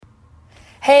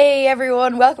Hey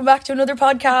everyone, welcome back to another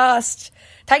podcast.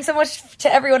 Thanks so much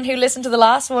to everyone who listened to the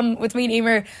last one with me and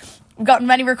Emer. We've gotten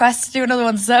many requests to do another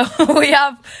one, so we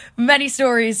have many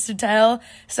stories to tell.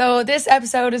 So this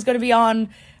episode is going to be on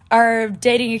our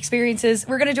dating experiences.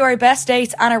 We're going to do our best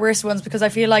dates and our worst ones because I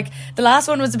feel like the last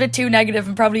one was a bit too negative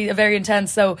and probably very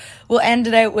intense, so we'll end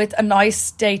it out with a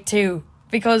nice date too.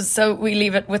 So we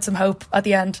leave it with some hope at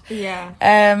the end. Yeah.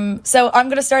 So I'm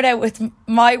going to start out with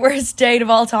my worst date of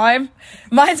all time.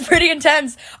 Mine's pretty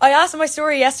intense. I asked my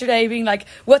story yesterday being like,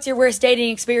 what's your worst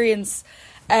dating experience?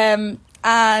 And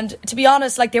to be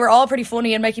honest, like they were all pretty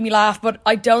funny and making me laugh, but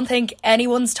I don't think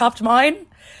anyone's topped mine.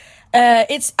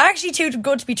 It's actually too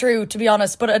good to be true, to be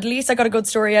honest, but at least I got a good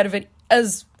story out of it,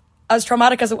 as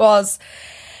traumatic as it was.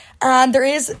 And there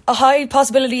is a high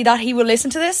possibility that he will listen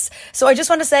to this. So I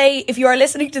just want to say, if you are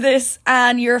listening to this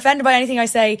and you're offended by anything I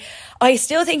say, I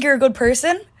still think you're a good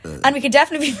person, and we could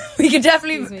definitely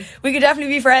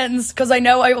be friends, because I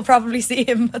know I will probably see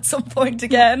him at some point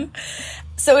again.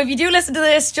 So if you do listen to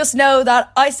this, just know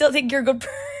that I still think you're a good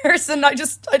person. I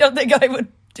don't think I would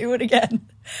do it again.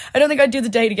 I don't think I'd do the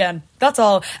date again. That's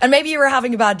all. And maybe you were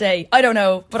having a bad day. I don't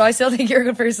know, but I still think you're a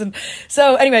good person.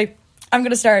 So anyway, I'm going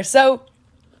to start. So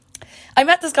I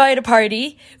met this guy at a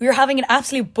party. We were having an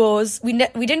absolute buzz. We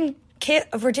didn't kiss,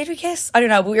 or did we kiss? I don't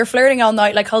know, but we were flirting all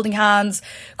night, like holding hands,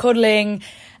 cuddling,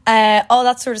 all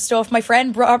that sort of stuff. My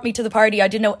friend brought me to the party. I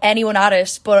didn't know anyone at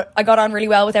it, but I got on really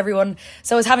well with everyone,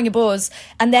 so I was having a buzz.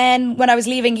 And then when I was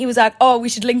leaving, he was like, oh, we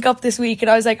should link up this week. And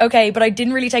I was like, okay, but I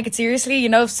didn't really take it seriously. You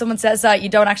know, if someone says that, you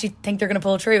don't actually think they're going to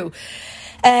pull through.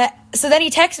 So then he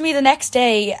texted me the next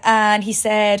day and he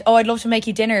said, oh, I'd love to make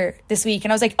you dinner this week.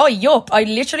 And I was like, oh, yup. I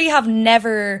literally have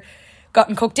never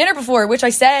gotten cooked dinner before, which I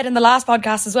said in the last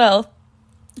podcast as well.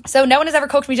 So no one has ever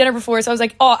cooked me dinner before. So I was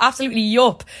like, oh, absolutely,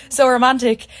 yup. So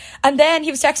romantic. And then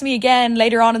he was texting me again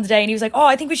later on in the day and he was like, oh,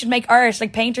 I think we should make art,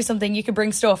 like paint or something. You could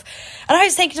bring stuff. And I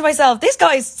was thinking to myself, this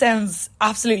guy sounds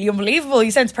absolutely unbelievable.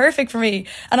 He sounds perfect for me.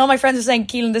 And all my friends were saying,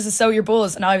 Keelan, this is so your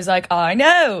buzz. And I was like, oh, I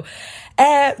know.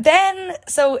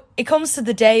 So it comes to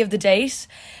the day of the date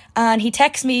and he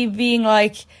texts me being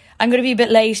like, I'm going to be a bit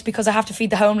late because I have to feed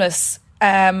the homeless.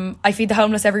 I feed the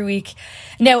homeless every week.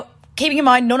 Now, keeping in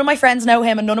mind, none of my friends know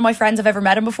him and none of my friends have ever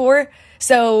met him before.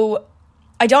 So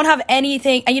I don't have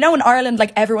anything. And you know, in Ireland,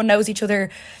 like everyone knows each other.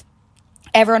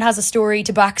 Everyone has a story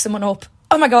to back someone up.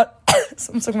 Oh my God,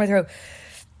 something's stuck in my throat.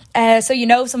 So you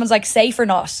know if someone's like safe or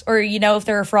not, or you know if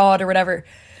they're a fraud or whatever.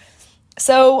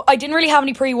 So I didn't really have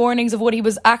any pre-warnings of what he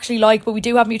was actually like, but we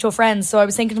do have mutual friends. So I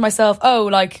was thinking to myself, oh,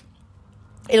 like,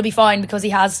 it'll be fine because he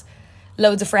has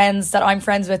loads of friends that I'm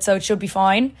friends with, so it should be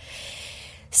fine.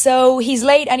 So he's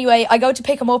late anyway. I go to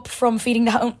pick him up from feeding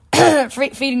the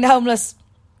homeless,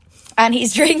 and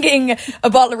he's drinking a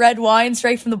bottle of red wine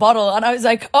straight from the bottle. And I was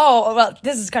like, oh, well,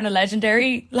 this is kind of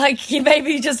legendary. Like, he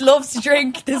maybe just loves to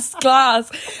drink this glass.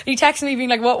 And he texted me being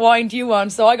like, what wine do you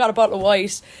want? So I got a bottle of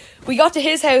white. We got to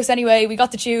his house anyway. We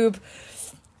got the tube.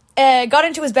 Got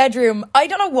into his bedroom. I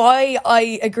don't know why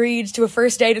I agreed to a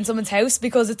first date in someone's house,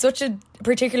 because it's such a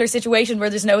particular situation where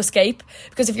there's no escape.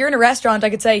 Because if you're in a restaurant, I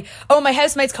could say, oh, my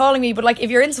housemate's calling me. But like, if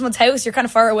you're in someone's house, you're kind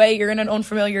of far away. You're in an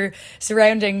unfamiliar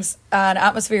surroundings and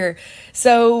atmosphere.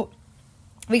 So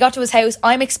we got to his house.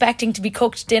 I'm expecting to be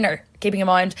cooked dinner, keeping in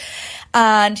mind.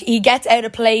 And he gets out a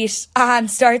plate and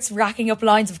starts racking up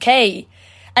lines of K.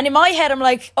 And in my head, I'm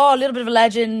like, oh, a little bit of a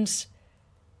legend,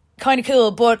 kind of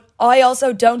cool. But I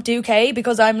also don't do K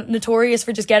because I'm notorious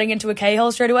for just getting into a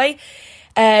K-hole straight away.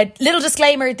 Little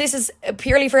disclaimer, this is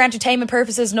purely for entertainment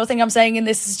purposes. Nothing I'm saying in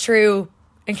this is true,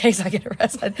 in case I get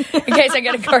arrested, in case I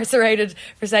get incarcerated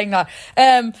for saying that.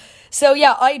 So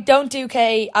yeah, I don't do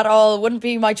K at all. Wouldn't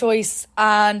be my choice.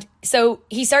 And so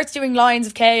he starts doing lines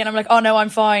of K and I'm like, oh no, I'm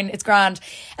fine. It's grand.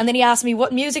 And then he asked me,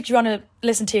 what music do you want to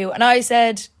listen to? And I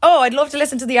said, oh, I'd love to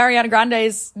listen to the Ariana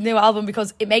Grande's new album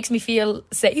because it makes me feel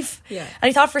safe. Yeah. And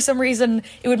he thought for some reason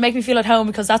it would make me feel at home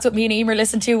because that's what me and Emer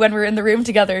listened to when we were in the room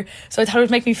together. So I thought it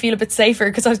would make me feel a bit safer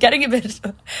because I was getting a bit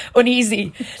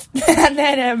uneasy. And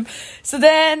then, so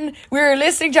then we were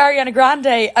listening to Ariana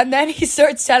Grande and then he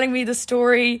starts telling me the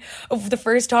story of the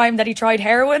first time that he tried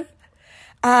heroin.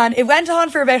 And it went on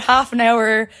for about half an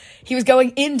hour. He was going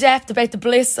in depth about the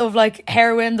bliss of like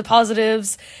heroin, the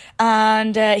positives,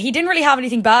 and he didn't really have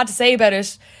anything bad to say about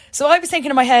it. So I was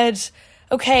thinking in my head,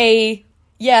 okay,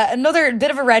 yeah, another bit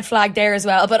of a red flag there as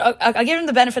well. But I'll give him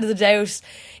the benefit of the doubt.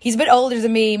 He's a bit older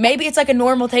than me. Maybe it's like a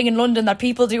normal thing in London that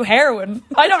people do heroin.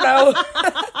 I don't know.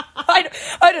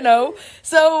 I don't know.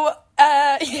 So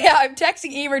yeah, I'm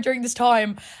texting Emer during this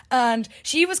time and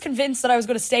she was convinced that I was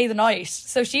going to stay the night.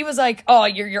 So she was like, oh,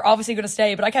 you're obviously going to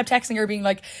stay. But I kept texting her being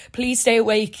like, please stay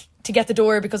awake to get the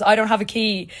door because I don't have a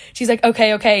key. She's like,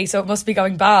 okay, so it must be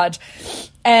going bad.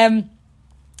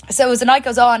 So as the night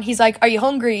goes on, he's like, are you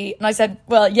hungry? And I said,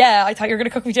 well, yeah, I thought you were going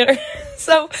to cook me dinner.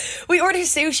 So we ordered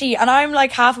sushi, and I'm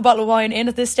like half a bottle of wine in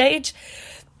at this stage.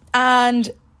 And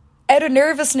out of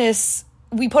nervousness,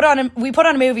 we put on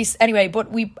a movie anyway, but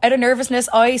out of nervousness,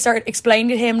 I started explaining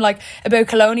to him like about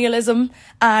colonialism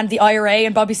and the IRA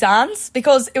and Bobby Sands,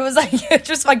 because it was like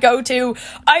just my go-to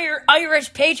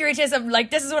Irish patriotism. Like,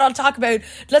 this is what I'll talk about.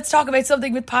 Let's talk about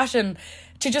something with passion,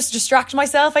 to just distract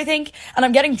myself, I think. And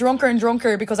I'm getting drunker and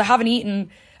drunker because I haven't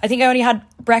eaten. I think I only had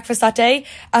breakfast that day.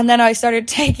 And then I started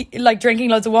drinking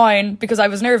loads of wine because I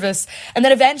was nervous. And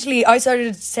then eventually I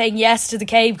started saying yes to the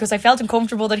K because I felt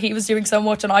uncomfortable that he was doing so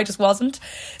much and I just wasn't.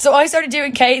 So I started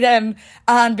doing K then.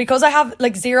 And because I have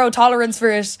like zero tolerance for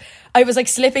it, I was like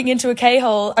slipping into a K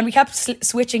hole, and we kept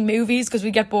switching movies because we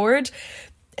get bored.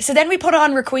 So then we put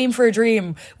on Requiem for a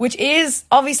Dream, which is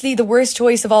obviously the worst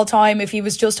choice of all time if he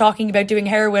was just talking about doing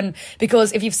heroin,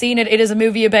 because if you've seen it, it is a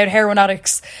movie about heroin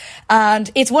addicts. And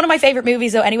it's one of my favourite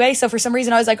movies though anyway, so for some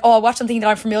reason I was like, oh, I'll watch something that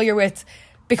I'm familiar with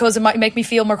because it might make me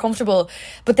feel more comfortable.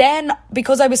 But then,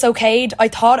 because I was so K'd, I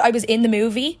thought I was in the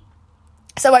movie.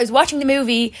 So I was watching the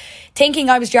movie thinking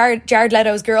I was Jared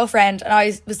Leto's girlfriend, and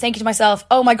I was thinking to myself,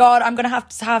 oh my God, I'm going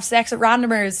to have sex with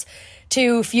randomers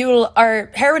to fuel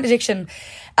our heroin addiction.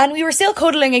 And we were still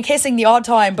cuddling and kissing the odd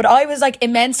time, but I was like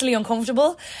immensely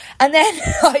uncomfortable. And then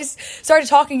I started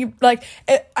talking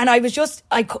and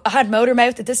I had motor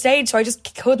mouth at this stage, so I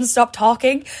just couldn't stop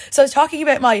talking. So I was talking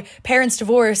about my parents'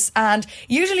 divorce, and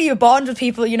usually you bond with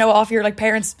people, off your like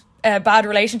parents' bad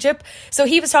relationship. So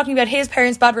he was talking about his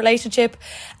parents' bad relationship.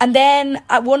 And then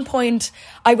at one point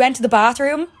I went to the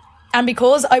bathroom, and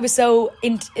because I was so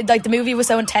the movie was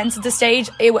so intense at this stage,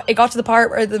 it got to the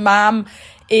part where the mom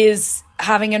is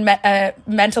having a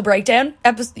mental breakdown.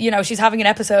 She's having an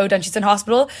episode and she's in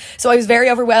hospital. So I was very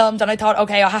overwhelmed, and I thought,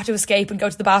 okay, I have to escape and go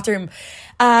to the bathroom.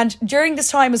 And during this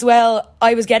time as well,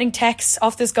 I was getting texts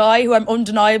off this guy who I'm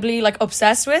undeniably like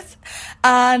obsessed with,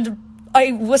 and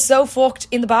I was so fucked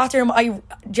in the bathroom. I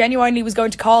genuinely was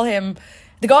going to call him.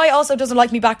 The guy also doesn't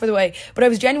like me back, by the way, but I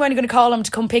was genuinely going to call him to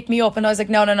come pick me up, and I was like,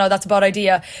 no, that's a bad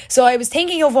idea. So I was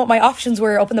thinking of what my options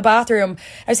were up in the bathroom.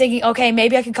 I was thinking, okay,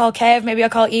 maybe I could call Kev, maybe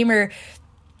I'll call Emer.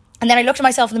 And then I looked at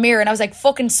myself in the mirror and I was like,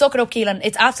 fucking suck it up, Keelan.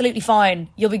 It's absolutely fine.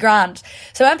 You'll be grand.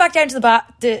 So I went back down to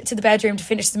the bedroom to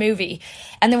finish the movie.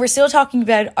 And then we're still talking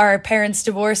about our parents'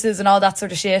 divorces and all that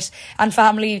sort of shit, and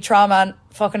family trauma and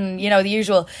fucking, the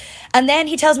usual. And then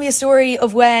he tells me a story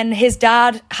of when his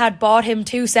dad had bought him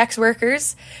 2 sex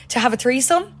workers to have a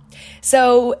threesome.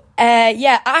 So,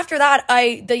 after that,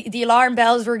 the alarm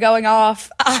bells were going off,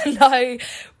 and I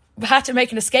had to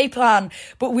make an escape plan,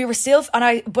 but we were still,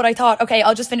 but I thought, okay,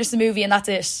 I'll just finish the movie and that's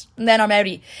it, and then I'm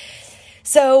outie.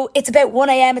 So it's about 1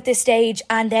 a.m. at this stage,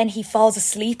 and then he falls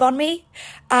asleep on me,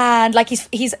 and like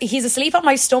he's asleep on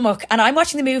my stomach, and I'm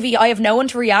watching the movie. I have no one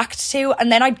to react to,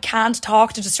 and then I can't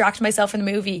talk to distract myself in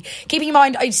the movie. Keeping in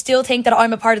mind, I still think that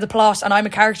I'm a part of the plot and I'm a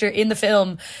character in the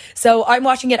film, so I'm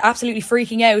watching it absolutely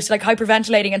freaking out, like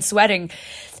hyperventilating and sweating.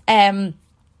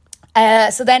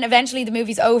 So then eventually the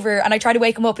movie's over, and I try to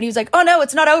wake him up, and he was like, oh no,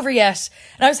 it's not over yet.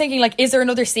 And I was thinking, like, is there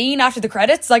another scene after the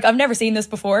credits? Like, I've never seen this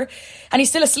before. And he's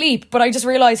still asleep, but I just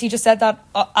realised he just said that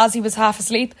as he was half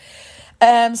asleep.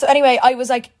 So anyway, I was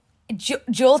like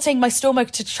jolting my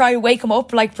stomach to try to wake him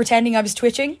up, like pretending I was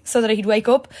twitching so that he'd wake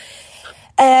up.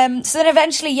 So then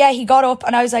eventually, he got up,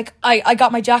 and I was like, I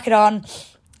got my jacket on.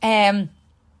 And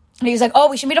he was like, oh,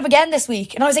 we should meet up again this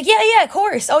week. And I was like, yeah, of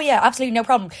course. Oh, yeah, absolutely, no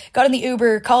problem. Got in the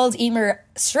Uber, called Emer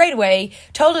straight away,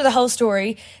 told her the whole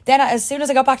story. Then as soon as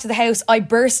I got back to the house, I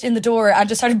burst in the door and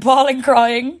just started bawling,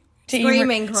 crying.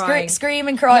 Screaming, crying.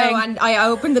 Screaming, crying. No, and I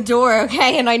opened the door,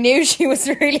 okay, and I knew she was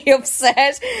really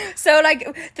upset. So,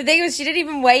 like, the thing was, she didn't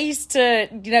even wait to,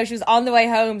 she was on the way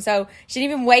home, so she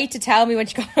didn't even wait to tell me when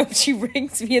she got home. She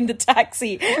rings me in the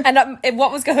taxi, and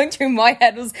what was going through my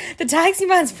head was, the taxi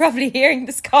man's probably hearing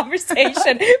this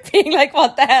conversation, being like,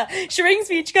 what the hell? She rings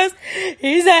me and she goes,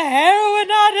 he's a heroin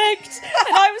addict.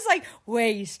 And I was like,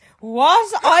 wait,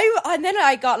 what? And then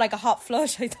I got like a hot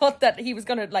flush. I thought that he was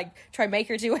going to like try and make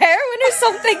her do heroin or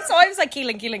something. So I was like,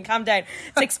 Keelan, calm down,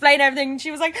 to explain everything. And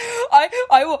she was like,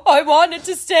 I wanted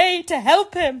to stay to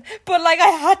help him, but like I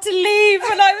had to leave.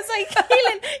 And I was like,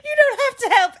 Keelan, you don't have to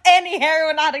help any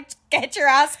heroin addict. Get your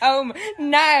ass home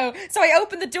now. So I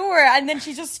opened the door, and then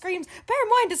she just screams, bear in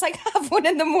mind, it's like 1:30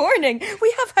 in the morning.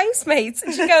 We have housemates.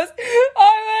 And she goes,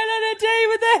 I went on a date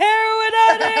with a heroin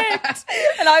addict.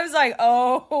 And I was like,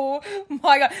 oh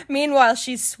my God. Meanwhile,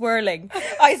 she's swirling.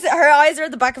 Her eyes are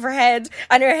at the back of her head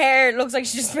and her hair looks like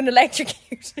she's just been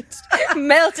electrocuted.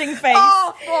 Melting face.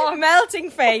 Oh, melting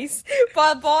face.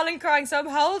 Bawling, crying. So I'm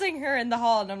holding her in the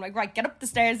hall and I'm like, right, get up the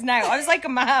stairs now. I was like,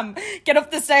 ma'am, get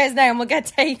up the stairs now and we'll get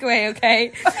takeaway,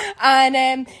 okay? And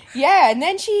and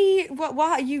then she,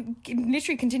 you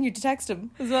literally continued to text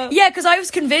him as well. Yeah, because I was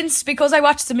convinced, because I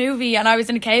watched the movie and I was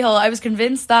in a K-hole, I was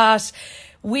convinced that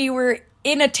we were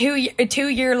in a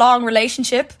 2-year long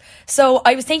relationship. So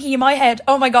I was thinking in my head,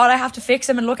 oh my God, I have to fix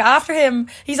him and look after him.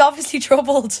 He's obviously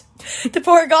troubled. The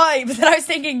poor guy. But then I was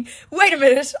thinking, wait a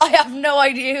minute, I have no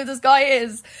idea who this guy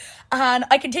is. And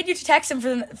I continued to text him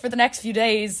for the next few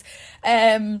days.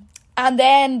 And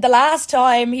then the last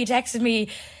time he texted me,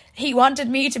 he wanted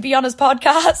me to be on his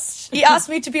podcast. He asked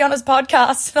me to be on his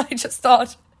podcast. And I just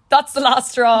thought, that's the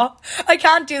last straw. I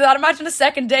can't do that. Imagine a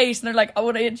second date and they're like, I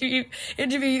want to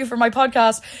interview you for my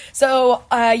podcast. So,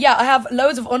 I have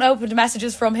loads of unopened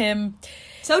messages from him.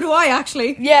 So do I,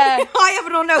 actually. Yeah. I have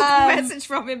an unopened message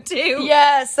from him too.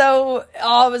 Yeah, so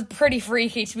it was pretty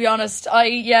freaky, to be honest.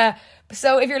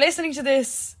 So if you're listening to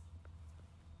this,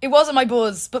 it wasn't my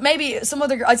buzz, but maybe some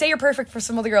other girl. I'd say you're perfect for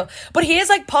some other girl. But he is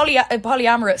like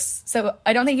polyamorous, so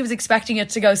I don't think he was expecting it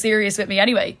to go serious with me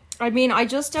anyway. I mean, I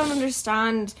just don't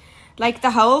understand. Like,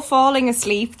 the whole falling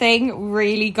asleep thing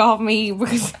really got me,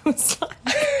 because it was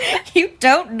like, you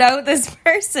don't know this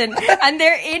person and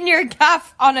they're in your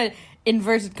gaff on a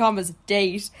inverted commas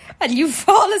date and you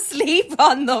fall asleep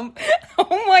on them.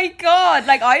 Oh my God.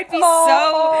 Like, I'd be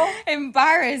so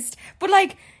embarrassed. But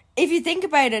like, if you think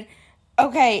about it,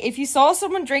 okay, if you saw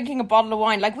someone drinking a bottle of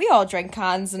wine, like we all drink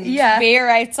cans and beer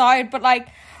outside, but like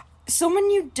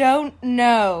someone you don't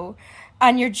know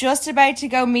and you're just about to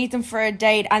go meet them for a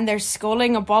date and they're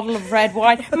sculling a bottle of red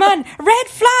wine. Man, red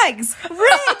flags!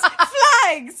 Red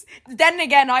flags! Then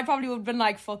again, I probably would have been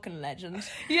like, fucking legend.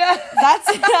 Yeah. That's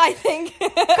it, I think.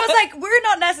 Because, like, we're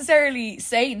not necessarily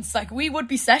saints. Like, we would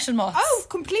be session moths. Oh,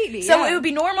 completely, So it would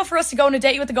be normal for us to go on a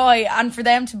date with a guy and for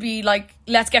them to be like,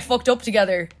 let's get fucked up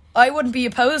together. I wouldn't be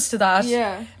opposed to that.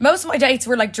 Yeah. Most of my dates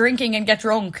were like drinking and get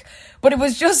drunk. But it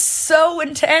was just so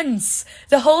intense.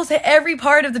 The whole thing, every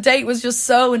part of the date was just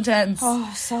so intense.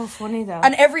 Oh, so funny though.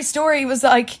 And every story was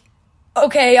like,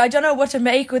 okay, I don't know what to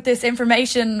make with this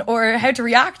information or how to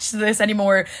react to this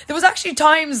anymore. There was actually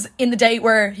times in the date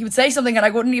where he would say something and I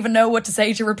wouldn't even know what to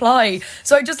say to reply.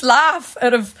 So I'd just laugh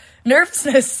out of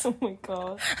nervousness. Oh my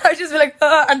God. I'd just be like,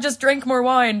 and just drink more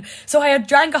wine. So I had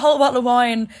drank a whole bottle of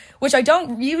wine, which I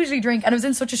don't usually drink, and it was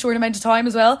in such a short amount of time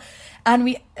as well.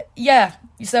 And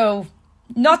so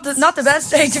not the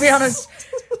best date, to be honest.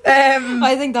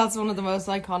 I think that's one of the most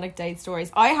iconic date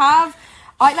stories.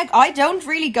 I don't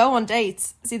really go on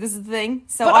dates. See, this is the thing.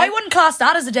 So but I wouldn't class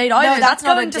that as a date either. No, that's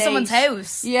not going a to date. someone's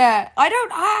house. Yeah. I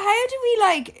don't... how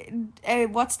do we,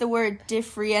 what's the word?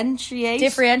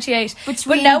 Differentiate? But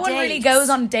Between no one dates. really goes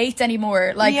on dates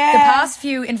anymore. Like, Yeah. the past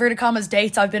few, inverted commas,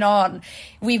 dates I've been on,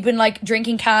 we've been, like,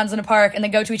 drinking cans in a park and then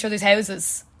go to each other's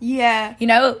houses. Yeah. You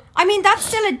know? I mean, that's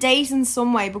still a date in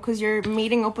some way because you're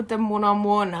meeting up with them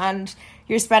one-on-one and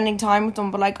you're spending time with them.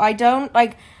 But, like, I don't,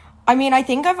 like... I mean, I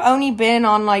think I've only been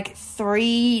on, like,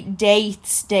 3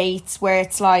 dates where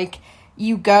it's, like,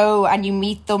 you go and you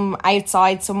meet them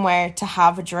outside somewhere to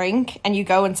have a drink and you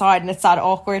go inside and it's that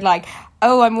awkward, like,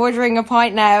 oh, I'm ordering a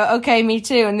pint now. Okay, me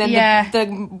too. And then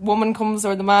the woman comes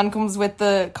or the man comes with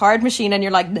the card machine and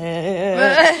you're like,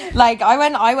 nah. Like,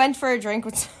 I went for a drink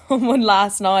with someone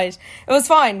last night. It was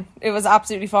fine. It was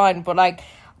absolutely fine. But, like,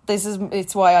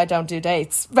 it's why I don't do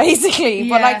dates, basically.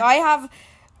 Yeah. But, like, I have...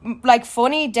 like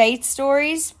funny date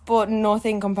stories, but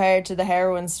nothing compared to the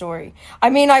heroin story.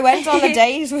 I mean, I went on a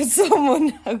date with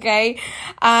someone, okay,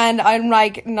 and I'm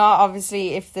like, not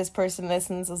obviously if this person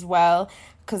listens as well,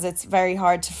 because it's very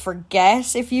hard to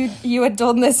forget if you had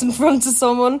done this in front of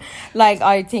someone. Like,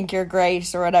 I think you're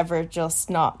great or whatever,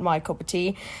 just not my cup of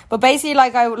tea. But basically,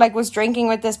 like, I was drinking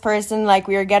with this person, like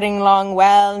we were getting along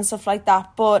well and stuff like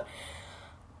that, but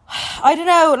I don't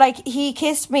know, like he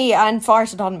kissed me and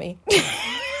farted on me.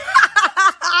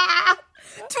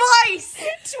 Twice! He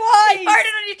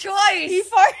farted on you twice! He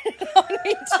farted on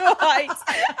me twice.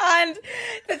 And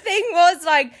the thing was,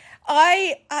 like,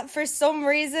 for some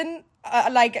reason,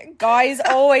 like, guys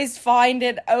always find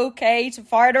it okay to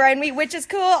fart around me, which is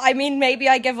cool. I mean, maybe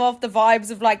I give off the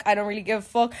vibes of, like, I don't really give a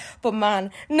fuck. But,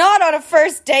 man, not on a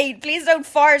first date. Please don't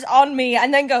fart on me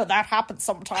and then go, that happens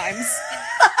sometimes.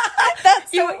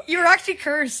 That's you were actually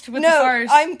cursed with the fart.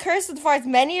 I'm cursed with farts.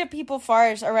 Many people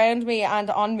fart around me and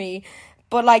on me.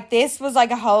 But like this was like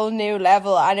a whole new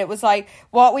level, and it was like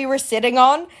what we were sitting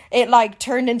on, it like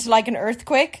turned into like an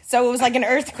earthquake. So it was like an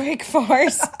earthquake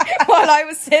force while I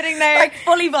was sitting there. Like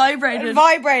fully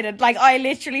vibrated. Like I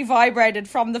literally vibrated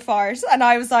from the fart, and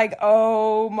I was like,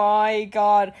 oh my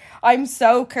God, I'm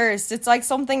so cursed. It's like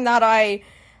something that I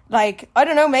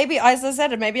don't know, maybe, as I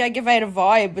said, maybe I give out a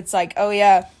vibe. It's like, oh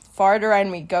yeah, fart around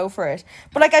me, go for it.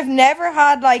 But like I've never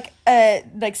had like a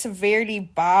like severely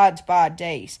bad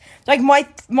date. Like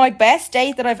my best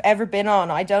date that I've ever been on,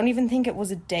 I don't even think it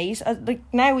was a date. Like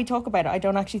now we talk about it, I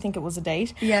don't actually think it was a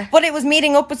date. Yeah. But it was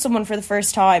meeting up with someone for the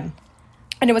first time,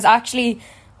 and it was actually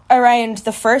around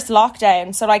the first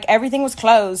lockdown. So like everything was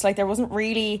closed. Like there wasn't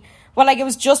really. Well, like, it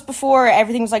was just before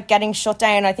everything was, like, getting shut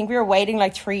down. I think we were waiting,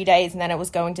 like, 3 days, and then it was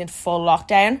going to full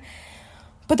lockdown.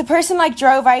 But the person, like,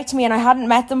 drove out to me, and I hadn't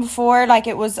met them before. Like,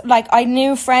 it was, like, I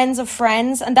knew friends of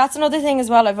friends. And that's another thing as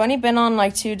well. I've only been on,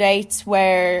 like, 2 dates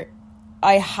where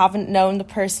I haven't known the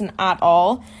person at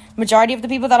all. Majority of the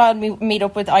people that I'll meet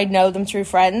up with, I know them through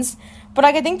friends. But,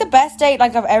 like, I think the best date,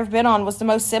 like, I've ever been on was the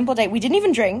most simple date. We didn't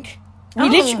even drink. We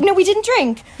didn't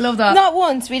drink. Love that. Not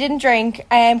once. We didn't drink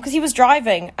because he was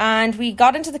driving, and we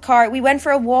got into the car. We went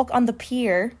for a walk on the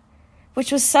pier, which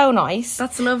was so nice.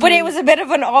 That's lovely. But it was a bit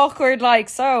of an awkward, like,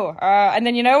 and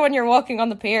then, you know, when you're walking on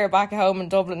the pier back home in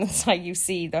Dublin, it's like you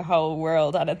see the whole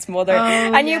world and its mother.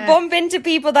 And you bump into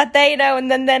people that they know,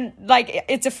 and then, like,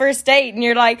 it's a first date, and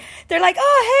they're like,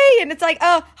 oh, hey, and it's like,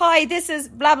 oh, hi, this is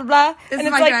blah, blah, blah. This and is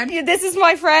it's my like, friend. this is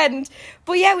my friend.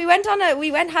 But yeah,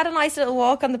 had a nice little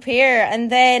walk on the pier, and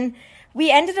then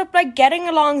we ended up, like, getting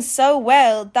along so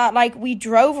well that, like, we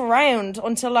drove around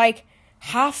until, like,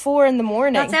 4:30 in the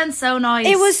morning. That sounds so nice.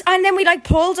 It was, and then we like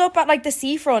pulled up at like the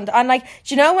seafront, and like,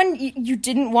 do you know when you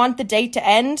didn't want the date to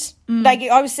end? Like,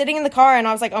 I was sitting in the car and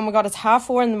I was like, oh my God, it's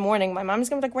 4:30 in the morning. My mom's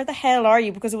gonna be like, where the hell are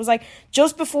you? Because it was like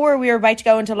just before we were about to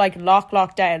go into like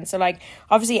lockdown. So like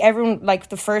obviously everyone, like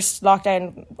the first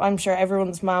lockdown, I'm sure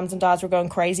everyone's moms and dads were going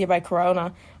crazy about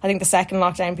Corona. I think the second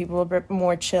lockdown people were a bit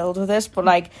more chilled with it. But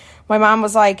like my mom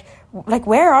was like,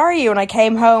 where are you? And I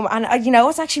came home, and you know,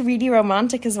 it's actually really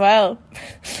romantic as well.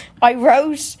 I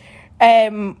wrote,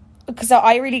 because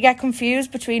I really get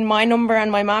confused between my number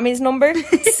and my mommy's number.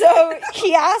 So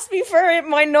he asked me for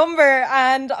my number,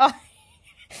 and I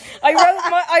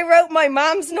wrote my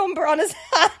mom's number on his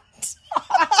hand.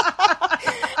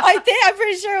 I'm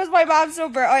pretty sure it was my mom's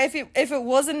number. If it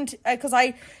wasn't, because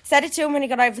I said it to him when he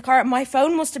got out of the car, my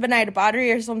phone must have been out of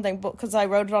battery or something, but because I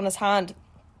wrote it on his hand.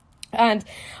 And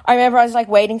I remember I was like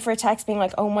waiting for a text, being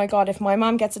like, oh my God, if my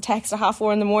mom gets a text at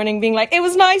 4:30 in the morning being like, it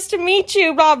was nice to meet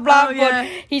you, blah blah. Oh, yeah.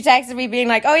 But he texted me being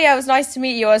like, oh yeah, it was nice to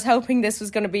meet you, I was hoping this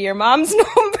was going to be your mom's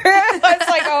number. I was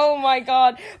like, oh my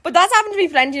God. But that's happened to me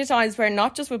plenty of times, where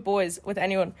not just with boys, with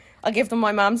anyone, I'll give them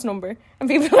my mom's number, and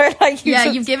people are like,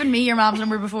 you've given me your mom's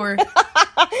number before.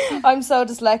 I'm so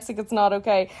dyslexic, it's not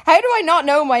okay. How do I not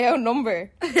know my own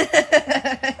number?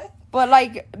 But,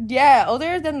 like, yeah,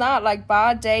 other than that, like,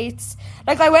 bad dates.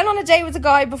 Like, I went on a date with a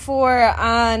guy before,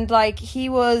 and, like,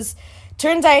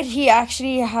 turns out he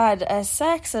actually had a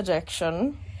sex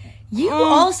addiction. You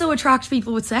also attract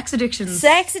people with sex addictions.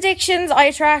 Sex addictions, I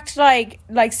attract, like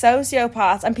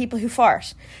sociopaths and people who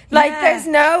fart. Like, there's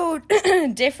no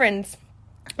difference.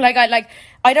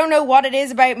 I don't know what it is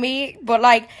about me, but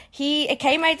like it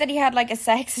came out that he had like a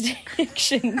sex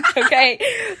addiction, okay?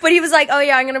 But he was like, oh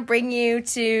yeah, I'm gonna bring you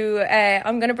to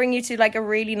like a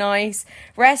really nice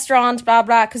restaurant, blah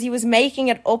blah, because he was making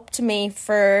it up to me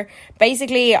for,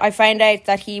 basically I found out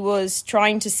that he was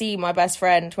trying to see my best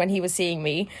friend when he was seeing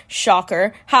me.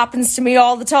 Shocker. Happens to me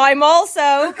all the time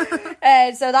also.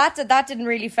 So that didn't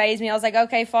really faze me. I was like,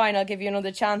 okay, fine, I'll give you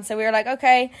another chance. So we were like,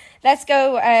 okay, let's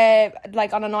go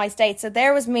like on a nice date. So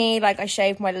there was me, like I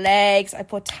shaved my legs, I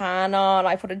put tan on,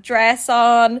 I put a dress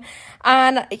on,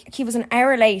 and he was an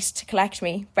hour late to collect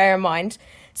me, bear in mind.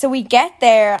 So we get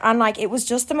there, and like it was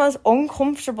just the most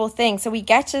uncomfortable thing. So we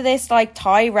get to this like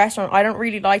Thai restaurant. I don't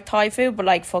really like Thai food, but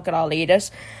like fuck it, I'll eat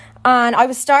it. And I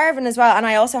was starving as well, and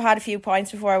I also had a few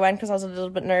pints before I went because I was a little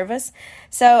bit nervous.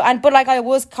 So, but like I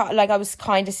was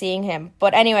kind of seeing him.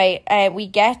 But anyway, we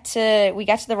get to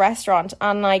the restaurant,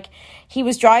 and like he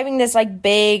was driving this like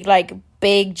big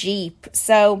Jeep.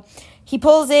 So he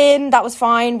pulls in, that was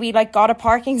fine. We like got a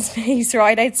parking space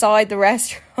right outside the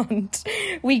restaurant.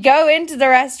 We go into the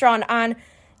restaurant, and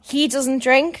he doesn't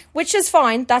drink, which is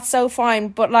fine. That's so fine.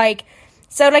 But like,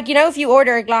 so, like, you know, if you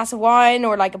order a glass of wine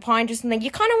or, like, a pint or something, you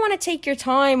kind of want to take your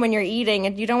time when you're eating,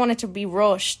 and you don't want it to be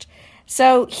rushed.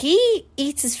 So he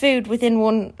eats his food within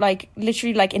one, like,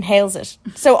 literally, like, inhales it.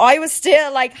 So I was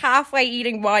still, like, halfway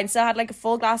eating wine, so I had, like, a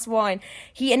full glass of wine.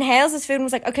 He inhales his food and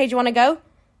was like, okay, do you want to go?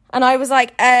 And I was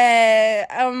like,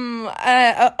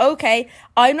 okay,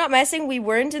 I'm not messing. We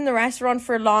weren't in the restaurant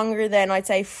for longer than, I'd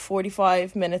say,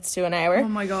 45 minutes to an hour. Oh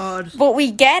my God. But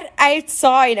we get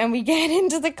outside and we get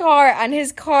into the car and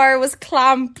his car was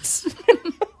clamped.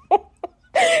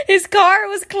 His car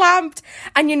was clamped.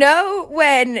 And you know,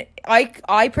 when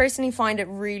I personally find it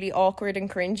really awkward and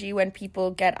cringy when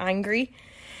people get angry.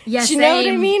 Yeah, do you know what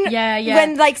I mean? Yeah.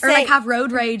 When, like, or like have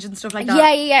road rage and stuff like that.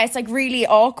 Yeah. It's like really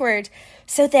awkward.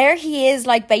 So there he is,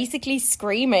 like, basically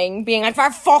screaming, being like, for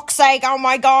fuck's sake, oh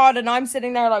my God. And I'm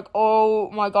sitting there like, oh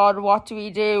my God, what do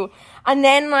we do? And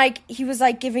then, like, he was,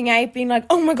 like, giving out, being like,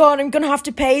 oh my God, I'm going to have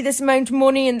to pay this amount of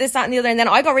money and this, that, and the other. And then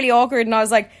I got really awkward and I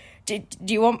was like, do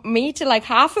you want me to, like,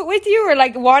 half it with you? Or,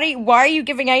 like, why are you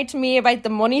giving out to me about the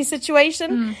money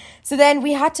situation? So then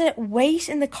we had to wait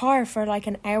in the car for, like,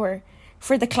 an hour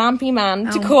for the clampy man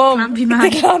to come. Clampy man.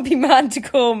 The clampy man to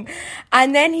come.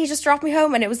 And then he just dropped me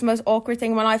home and it was the most awkward thing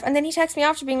in my life. And then he texted me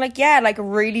after being like, yeah, like a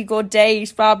really good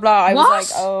date, blah, blah. I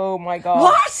was like, oh my God.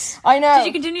 What? I know. Did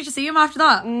you continue to see him after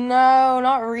that? No,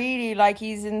 not really. Like,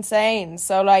 he's insane.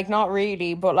 So, like, not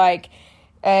really. But, like,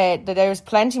 there's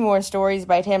plenty more stories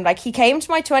about him. Like, he came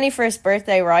to my 21st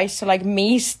birthday, right, to, like,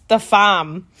 meet the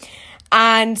fam.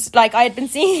 And, like, I had been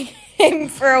seeing him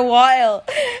for a while.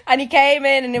 And he came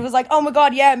in and it was like, oh my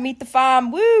God, yeah, meet the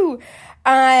fam, woo.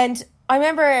 And I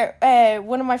remember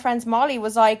one of my friends, Molly,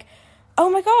 was like, oh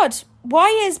my God, why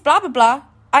is blah, blah, blah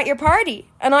at your party?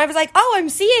 And I was like, oh, I'm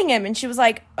seeing him. And she was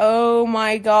like, oh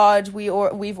my God,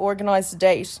 we've organised a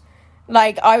date.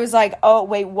 Like, I was like, oh,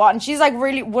 wait, what? And she's, like,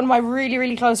 really one of my really,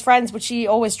 really close friends, but she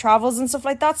always travels and stuff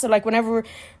like that. So, like, whenever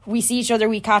we see each other,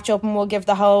 we catch up and we'll give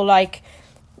the whole, like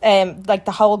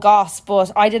the whole goss.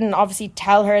 But I didn't obviously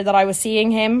tell her that I was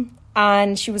seeing him.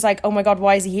 And she was like, oh my God,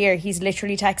 why is he here? He's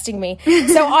literally texting me.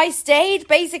 So I stayed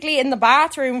basically in the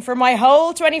bathroom for my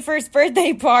whole 21st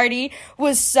birthday party.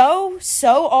 Was so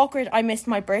awkward. I missed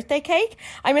my birthday cake.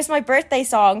 I missed my birthday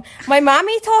song. My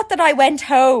mammy thought that I went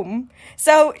home.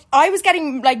 So I was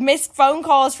getting, like, missed phone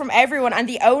calls from everyone. And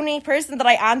the only person that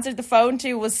I answered the phone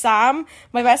to was Sam,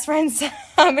 my best friend Sam.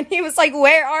 And he was like,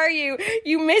 where are you?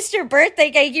 You missed your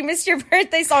birthday cake. You missed your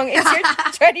birthday song. It's your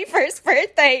 21st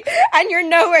birthday. And you're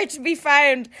nowhere to be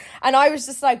found. And I was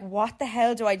just like, what the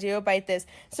hell do I do about this?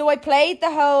 So I played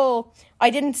the whole, I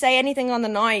didn't say anything on the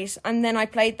night. And then I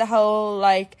played the whole,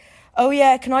 like, oh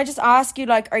yeah, can I just ask you,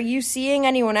 like, are you seeing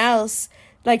anyone else?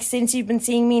 Like, since you've been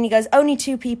seeing me? And he goes, only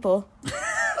 2 people.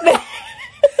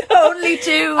 Only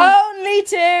 2. Only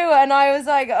 2. And I was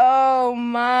like, oh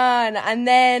man. And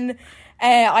then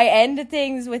I ended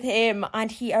things with him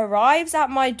and he arrives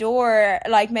at my door,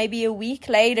 like, maybe a week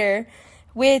later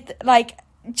with, like,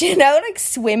 do you know, like,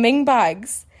 swimming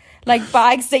bags? Like,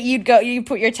 bags that you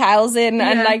put your towels in.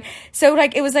 Yeah. And, like, so,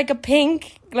 like, it was like a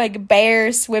pink, like,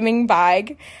 bear swimming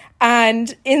bag.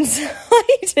 And inside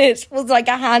it was, like,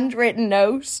 a handwritten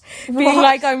note being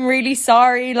like, I'm really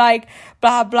sorry, like,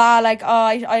 blah, blah, like, oh,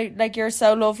 I like, you're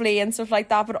so lovely and stuff like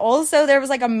that. But also there was,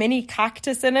 like, a mini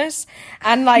cactus in it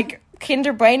and, like,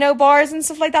 Kinder Bueno bars and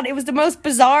stuff like that. It was the most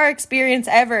bizarre experience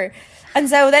ever. And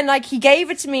so then, like, he gave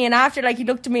it to me and after, like, he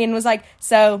looked at me and was like,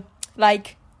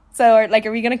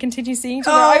 are we going to continue seeing each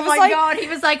other? Oh, I was my like, God. He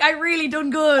was like, I really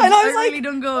done good. And I was like, really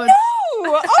done good.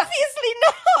 No, obviously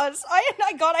not.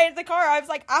 I got out of the car. I was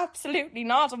like, absolutely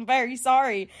not. I'm very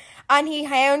sorry. And he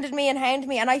hounded me.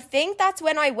 And I think that's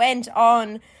when I went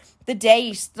on the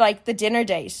date, like the dinner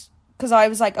date. Because I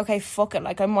was like, okay, fuck it.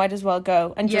 Like, I might as well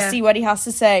go and just see what he has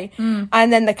to say.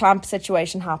 And then the clamp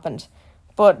situation happened.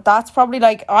 But that's probably,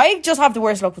 like, I just have the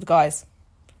worst luck with guys.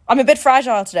 I'm a bit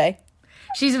fragile today.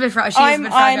 She's a bit fragile.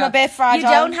 I'm a bit fragile. You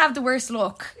don't have the worst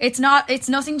luck. It's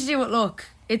nothing to do with luck.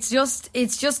 It's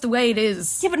just the way it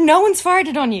is. Yeah, but no one's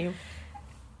farted on you.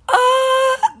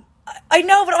 I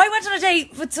know, but I went on a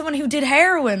date with someone who did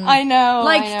heroin. I know.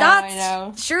 That's I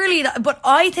know. Surely that, but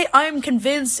I'm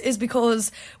convinced is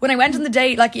because when I went on the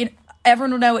date, like,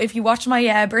 everyone will know if you watch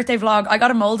my birthday vlog, I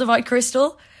got a Moldavite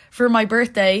crystal for my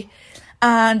birthday.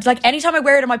 And, like, anytime I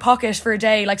wear it in my pocket for a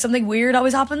day, like, something weird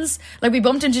always happens. Like, we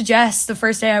bumped into Jess the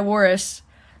first day I wore it.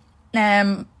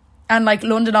 And, like,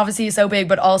 London obviously is so big,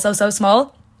 but also so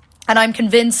small. And I'm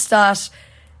convinced that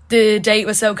the date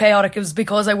was so chaotic, it was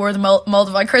because I wore the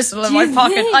Moldavite crystal in my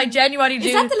pocket. I genuinely do.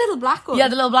 Is that the little black one? Yeah,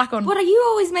 the little black one. But you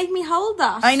always make me hold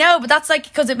that. I know, but that's, like,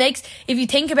 because it makes, if you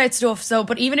think about stuff,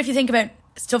 but even if you think about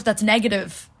stuff that's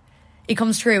negative, it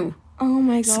comes true. Oh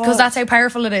my God. Because that's how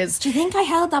powerful it is. Do you think I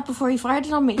held that before he fired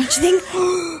it on me? Do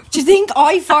you think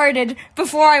I fired it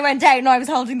before I went out and I was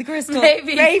holding the crystal?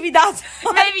 Maybe that's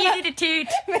what Maybe you did a toot.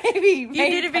 Maybe you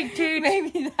did a big toot.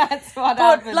 Maybe that's what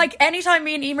happened. But like anytime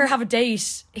me and Emer have a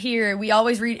date here, we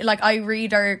always read, like I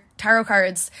read our tarot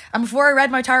cards, and before I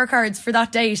read my tarot cards for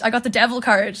that date, I got the devil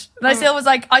card, and I still was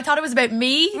like, I thought it was about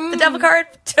me, the devil card.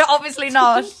 Obviously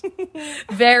not.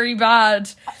 Very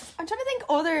bad. I'm trying to think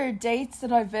other dates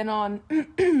that I've been on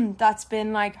that's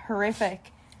been like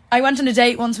horrific. I went on a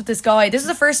date once with this guy. This is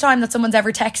the first time that someone's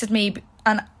ever texted me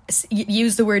and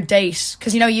used the word date,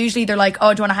 because you know usually they're like,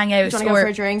 oh, do you want to hang out, do you want to go for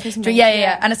a drink or something?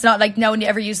 Yeah, and it's not like no one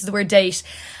ever uses the word date.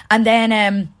 And then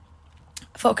he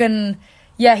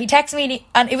texted me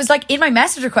and it was like in my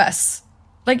message requests.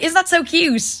 Like, isn't that so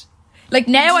cute? Like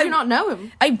now, Did you not know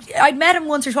him? I'd met him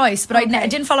once or twice, but I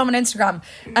didn't follow him on Instagram.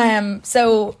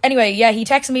 So anyway, yeah, he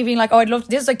texted me being like, "Oh, I'd love."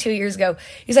 This was like 2 years ago.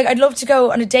 He's like, "I'd love to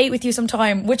go on a date with you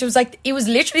sometime," which was like, it was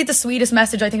literally the sweetest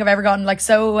message I think I've ever gotten. Like,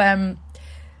 so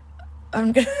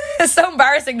it's so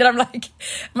embarrassing that I'm like,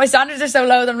 my standards are so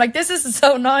low that I'm like, this is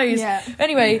so nice. Yeah.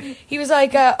 Anyway, he was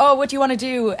like, "Oh, what do you want to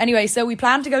do?" Anyway, so we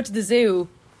planned to go to the zoo.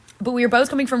 But we were both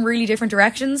coming from really different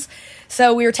directions.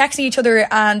 So we were texting each other,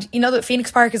 and you know that Phoenix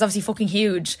Park is obviously fucking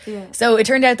huge. Yeah. So it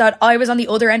turned out that I was on the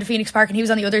other end of Phoenix Park and he was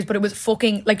on the others, but it was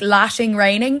fucking like lashing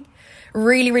raining.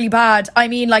 Really, really bad. I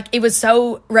mean, like, it was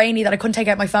so rainy that I couldn't take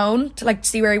out my phone to like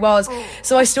see where he was.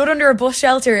 So I stood under a bus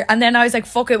shelter, and then I was like,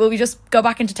 fuck it, will we just go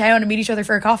back into town and meet each other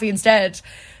for a coffee instead?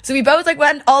 So we both like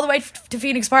went all the way to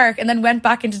Phoenix Park and then went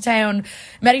back into town,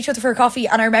 met each other for a coffee.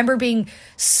 And I remember being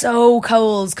so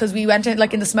cold because we went in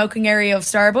like in the smoking area of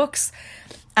Starbucks,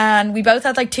 and we both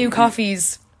had like 2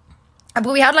 coffees,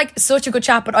 but we had like such a good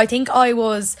chat. But I think I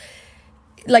was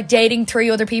like dating 3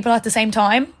 other people at the same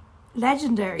time.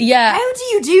 Legendary. Yeah. How do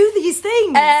you do these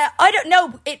things? I don't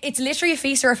know. It's literally a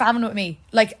feast or a famine with me.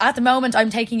 Like, at the moment, I'm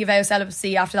taking a vow of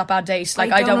celibacy after that bad date.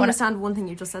 Like, I don't understand one thing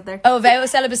you just said there. Oh, vow of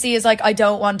celibacy is like, I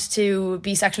don't want to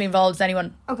be sexually involved with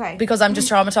anyone. Okay. Because I'm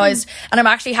just traumatised. And I'm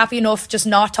actually happy enough just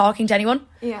not talking to anyone.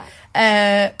 Yeah.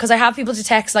 Because I have people to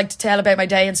text, like, to tell about my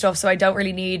day and stuff, so I don't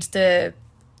really need I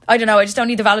don't know, I just don't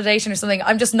need the validation or something.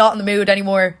 I'm just not in the mood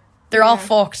anymore. They're all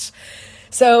fucked.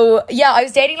 So, yeah, I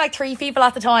was dating like 3 people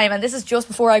at the time, and this is just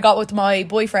before I got with my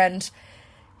boyfriend,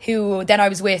 who then I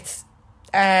was with,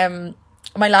 my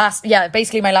last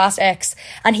ex,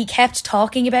 and he kept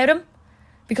talking about him,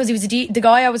 because he was the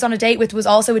guy I was on a date with was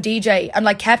also a DJ, and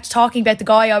like kept talking about the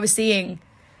guy I was seeing.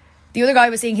 The other guy I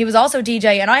was seeing, he was also a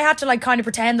DJ, and I had to like kind of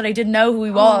pretend that I didn't know who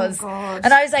he was. Oh, God.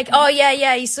 And I was like, oh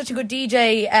yeah, he's such a good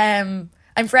DJ,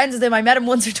 I'm friends with him. I met him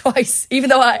once or twice, even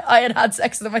though I had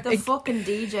sex with him, I think. The fucking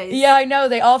DJs. Yeah, I know.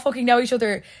 They all fucking know each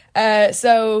other.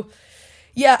 So,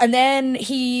 yeah, and then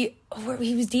he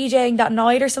was DJing that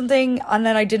night or something, and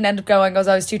then I didn't end up going because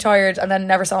I was too tired, and then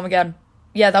never saw him again.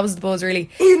 Yeah, that was the buzz, really.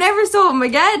 You never saw him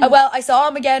again? Well, I saw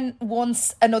him again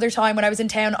once, another time when I was in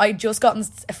town. I'd just gotten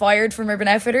fired from Urban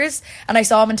Outfitters, and I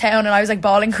saw him in town, and I was like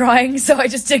bawling, crying, so I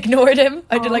just ignored him.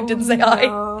 I didn't say hi.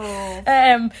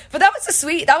 But that was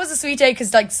a sweet day,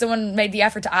 because like someone made the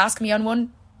effort to ask me on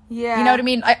one. Yeah. You know what I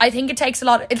mean? I think it takes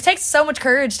so much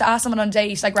courage to ask someone on a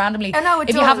date, like randomly. I know,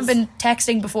 if you haven't been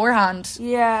texting beforehand.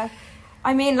 Yeah.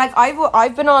 I mean, like, I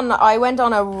went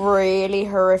on a really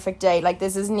horrific date. Like,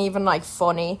 this isn't even, like,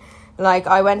 funny. Like,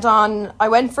 I went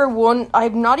for one,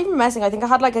 I'm not even messing, I think I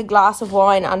had, like, a glass of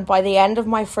wine, and by the end of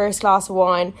my first glass of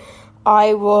wine,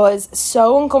 I was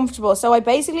so uncomfortable. So I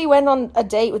basically went on a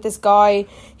date with this guy.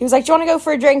 He was like, do you want to go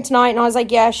for a drink tonight? And I was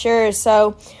like, yeah, sure.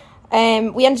 So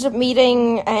we ended up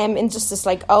meeting in just this,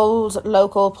 like, old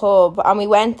local pub, and we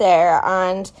went there,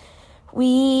 and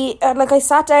we I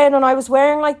sat down, and I was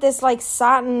wearing like this like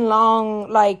satin long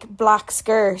like black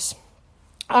skirt,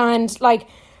 and like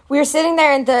we were sitting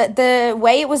there, and the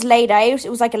way it was laid out, it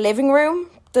was like a living room,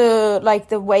 the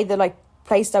way the like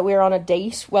place that we were on a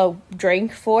date,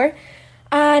 drink for,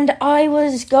 and I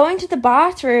was going to the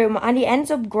bathroom, and he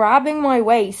ends up grabbing my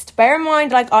waist. Bear in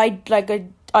mind,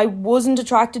 I wasn't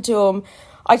attracted to him.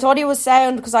 I thought he was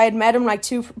sound because I had met him like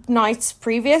 2 nights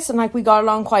previous, and like we got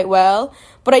along quite well,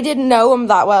 but I didn't know him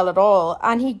that well at all.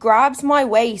 And he grabs my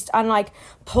waist and like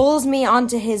pulls me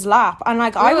onto his lap, and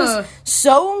like I was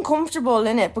so uncomfortable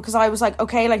in it, because I was like,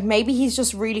 okay, like maybe he's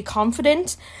just really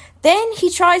confident. Then he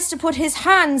tries to put his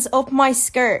hands up my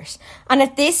skirt, and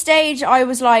at this stage I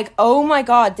was like, oh my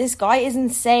God, this guy is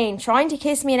insane, trying to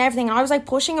kiss me and everything. And I was like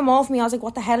pushing him off me. I was like,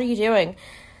 what the hell are you doing?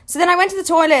 So then I went to the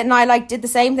toilet and I like did the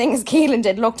same thing as Keelan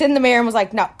did, looked in the mirror and was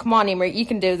like, no, come on, Emer, you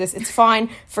can do this. It's fine.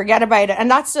 Forget about it. And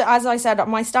that's, as I said,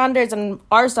 my standards and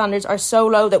our standards are so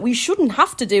low that we shouldn't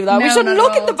have to do that. No, we shouldn't not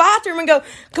look at in the bathroom and go,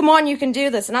 come on, you can do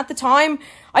this. And at the time,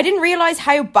 I didn't realise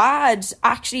how bad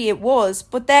actually it was.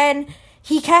 But then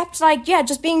he kept like,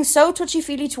 just being so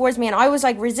touchy-feely towards me, and I was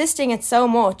like resisting it so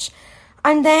much.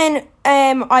 And then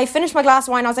I finished my glass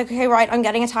of wine. I was like, okay, right, I'm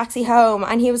getting a taxi home.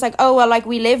 And he was like, oh, well, like,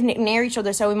 we live near each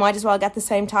other, so we might as well get the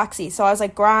same taxi. So I was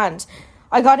like, grand.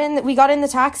 We got in the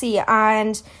taxi,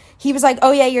 and he was like,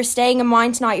 oh, yeah, you're staying in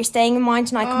mine tonight. You're staying in mine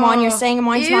tonight. Come on, you're staying in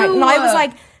mine tonight. And I was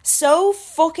like so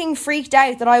fucking freaked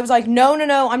out that I was like, no,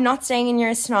 I'm not staying in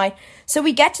yours tonight. So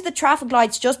we get to the traffic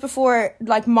lights just before,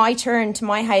 like, my turn to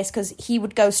my house, because he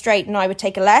would go straight and I would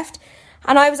take a left.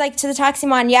 And I was like to the taxi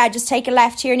man, just take a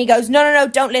left here. And he goes, no,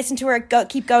 don't listen to her.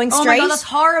 Keep going straight. Oh my God, that's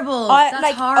horrible.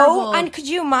 That's horrible. Oh, and could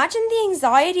you imagine the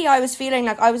anxiety I was feeling?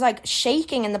 Like, I was like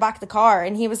shaking in the back of the car.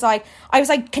 And he was like, I was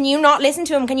like, can you not listen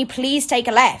to him? Can you please take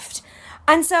a left?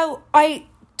 And so I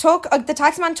took, the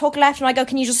taxi man took left, and I go,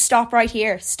 can you just stop right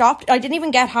here? Stopped. I didn't even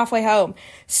get halfway home.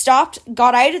 Stopped,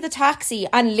 got out of the taxi,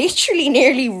 and literally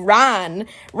nearly rang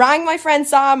my friend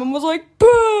Sam and was like, boo!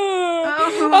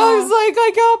 I was like,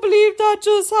 I can't believe that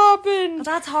just happened.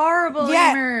 That's horrible,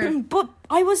 yeah. Emer. But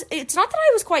it's not that I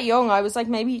was quite young. I was like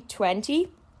maybe 20.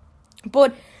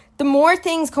 But the more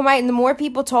things come out and the more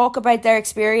people talk about their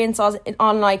experience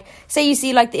on like, say you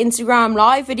see like the Instagram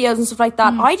live videos and stuff like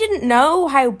that, I didn't know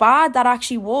how bad that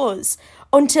actually was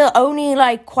until only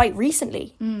like quite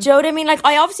recently. Do you know what I mean? Like,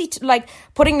 I obviously like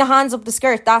putting the hands up the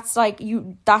skirt, that's like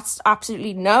that's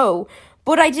absolutely no.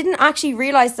 But I didn't actually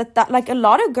realise that like a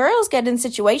lot of girls get in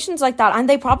situations like that, and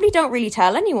they probably don't really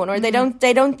tell anyone, or they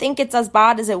don't think it's as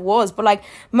bad as it was. But like,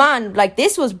 man, like,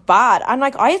 this was bad. And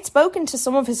like, I had spoken to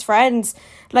some of his friends,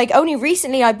 like, only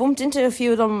recently. I bumped into a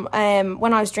few of them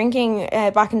when I was drinking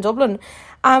back in Dublin.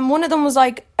 And one of them was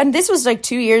like, and this was like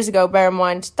 2 years ago, bear in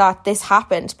mind that this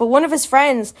happened. But one of his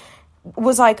friends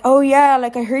was like, oh yeah,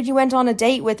 like, I heard you went on a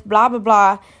date with blah, blah,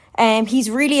 blah.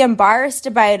 He's really embarrassed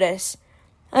about it.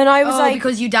 And I was like,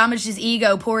 because you damaged his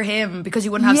ego, poor him, because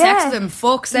you wouldn't have sex with him.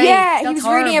 Fuck's sake. Yeah, that's he was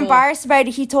horrible. really embarrassed about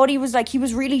it. He thought he was like,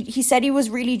 he said he was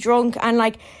really drunk, and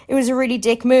like, it was a really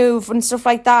dick move and stuff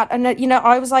like that. And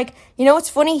I was like, what's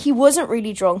funny? He wasn't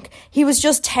really drunk. He was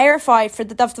just terrified for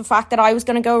the fact that I was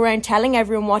going to go around telling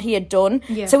everyone what he had done.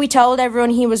 Yeah. So he told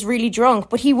everyone he was really drunk,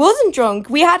 but he wasn't drunk.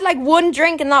 We had like one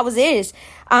drink and that was it.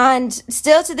 And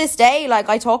still to this day, like,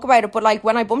 I talk about it, but like,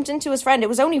 when I bumped into his friend, it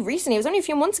was only recently, it was only a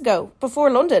few months ago, before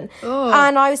London.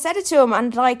 And I said it to him,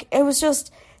 and like, it was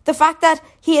just the fact that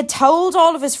he had told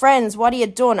all of his friends what he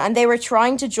had done, and they were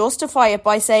trying to justify it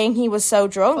by saying he was so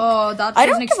drunk. Oh, that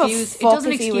doesn't excuse it.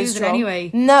 Doesn't excuse it anyway.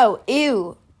 No,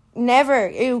 ew. Never,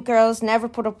 girls never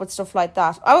put up with stuff like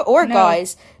that. Or no.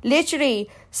 Guys, literally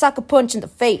suck a punch in the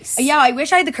face. Yeah, I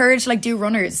wish I had the courage to like do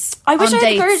runners. I wish I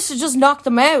had the courage to just knock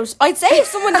them out. I'd say if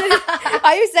someone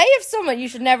did, you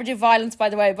should never do violence, by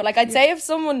the way, but like, I'd say if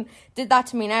someone did that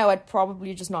to me now, I'd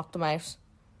probably just knock them out.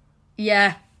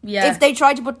 Yeah. If they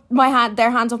tried to put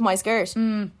their hands up my skirt.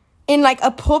 In like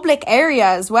a public area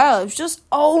as well. It was just,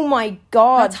 oh my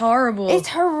God. That's horrible. It's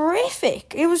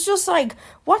horrific. It was just like,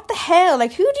 what the hell?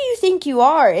 Like, who do you think you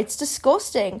are? It's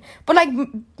disgusting. But like,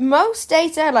 most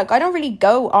dates are like, I don't really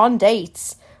go on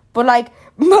dates, but like,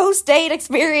 most date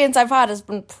experience I've had has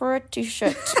been pretty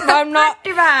shit. I'm not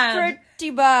pretty bad.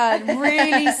 Pretty bad.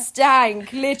 Really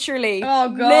stank. Literally. Oh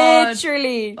God.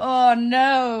 Literally. Oh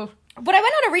no. But I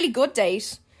went on a really good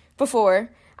date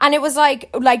before. And it was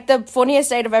like the funniest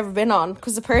date I've ever been on,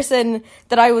 because the person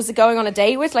that I was going on a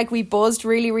date with, like, we buzzed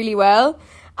really, really well.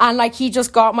 And like, he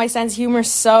just got my sense of humour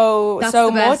so much. That's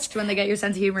the best, when they get your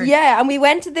sense of humour. Yeah, and we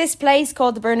went to this place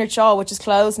called the Bernard Shaw, which is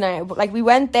closed now. But like, we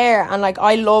went there, and like,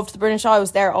 I loved the Bernard Shaw. I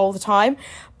was there all the time.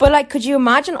 But like, could you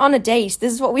imagine on a date,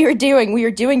 this is what we were doing. We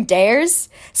were doing dares.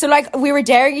 So like, we were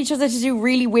daring each other to do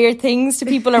really weird things to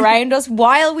people around us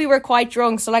while we were quite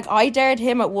drunk. So like, I dared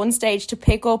him at one stage to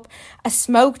pick up a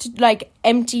smoked, like,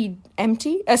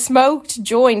 a smoked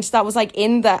joint that was like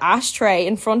in the ashtray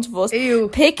in front of us. Ew.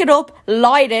 Pick it up,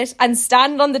 light it, and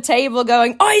stand on the table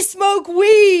going, I smoke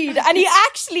weed. And he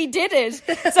actually did it.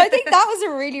 So I think that was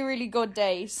a really, really good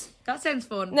date. That sounds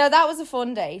fun. No, that was a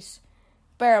fun date.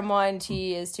 bear in mind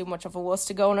he is too much of a wuss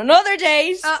to go on another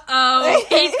date. Uh-oh.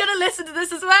 He's going to listen to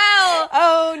this as well.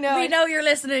 Oh, no. We know you're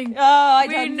listening. Oh, I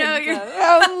We don't know think you're... so.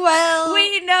 Oh, well.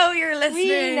 We know you're listening.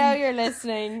 We know you're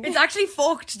listening. It's actually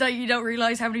fucked that you don't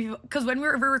realise how many people... Because when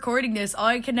we're recording this,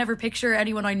 I can never picture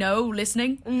anyone I know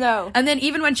listening. No. And then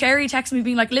even when Cherry texted me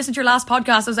being like, listen to your last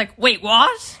podcast, I was like, wait,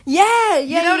 what? Yeah.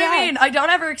 You know what I mean? I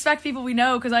don't ever expect people we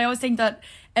know, because I always think that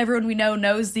everyone we know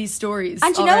knows these stories.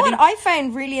 And you already. know what I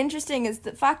found really interesting is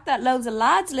the fact that loads of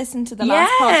lads listened to the last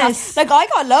Yes. podcast. Like, I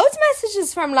got loads of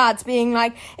messages from lads being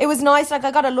like, it was nice. Like,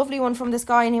 I got a lovely one from this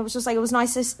guy, and he was just like, it was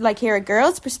nice to like hear a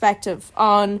girl's perspective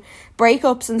on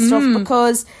breakups and stuff,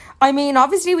 because I mean,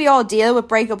 obviously we all deal with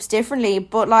breakups differently,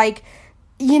 but like,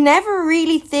 you never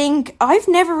really think... I've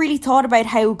never really thought about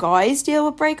how guys deal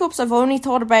with breakups. I've only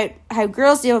thought about how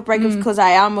girls deal with breakups because I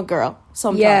am a girl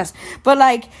sometimes. Yeah. But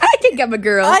like... I think I'm a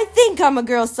girl. I think I'm a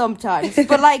girl sometimes.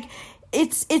 But like,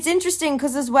 it's interesting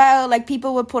because as well, like,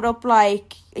 people would put up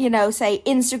like, you know, say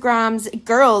Instagrams,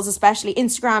 girls especially,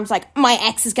 Instagrams like, my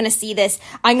ex is going to see this.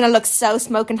 I'm going to look so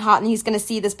smoking hot and he's going to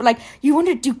see this. But like, you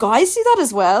wonder, do guys do that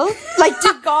as well? Like,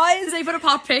 do guys... Do they put up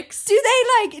hot pics?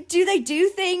 Do they do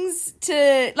things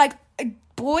to, like,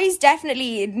 boys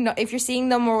definitely, if you're seeing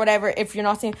them or whatever, if you're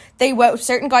not seeing, they won't,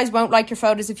 certain guys won't like your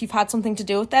photos if you've had something to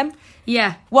do with them.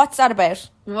 Yeah. What's that about?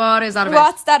 What is that about?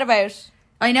 What's that about?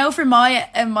 I know from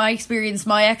my experience,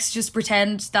 my ex just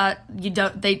pretend that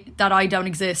that I don't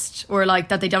exist, or like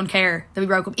that they don't care that we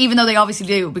broke up, even though they obviously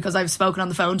do, because I've spoken on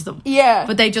the phone to them. Yeah.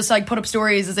 But they just like put up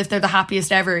stories as if they're the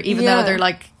happiest ever, even though they're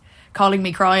like calling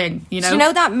me crying, you know? Do you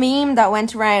know that meme that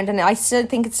went around, and I still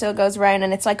think it still goes around,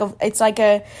 and it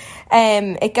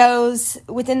goes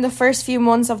within the first few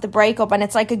months of the breakup, and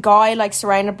it's like a guy like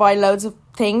surrounded by loads of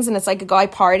things, and it's like a guy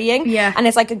partying, Yeah. and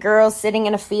it's like a girl sitting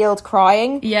in a field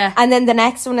crying, Yeah. and then the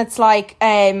next one it's like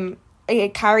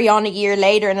carry on a year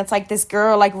later, and it's like this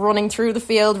girl like running through the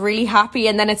field really happy,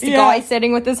 and then it's the guy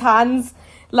sitting with his hands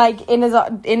like in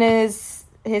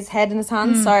his head in his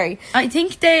hands. Sorry, I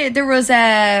think there was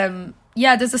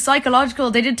there's a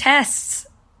psychological, they did tests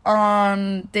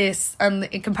on this, and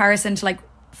in comparison to like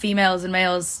females and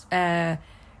males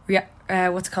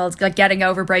what's it called, like getting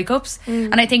over breakups,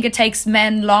 and I think it takes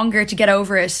men longer to get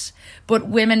over it, but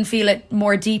women feel it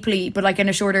more deeply, but like in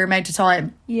a shorter amount of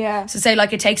time. yeah. So say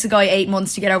like it takes a guy 8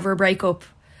 months to get over a breakup,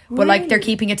 but like they're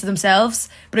keeping it to themselves.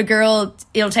 But a girl,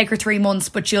 it'll take her 3 months,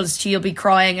 but she'll be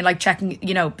crying and like checking,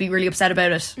 you know, be really upset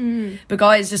about it. But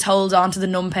guys just hold on to the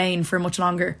numb pain for much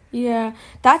longer. Yeah,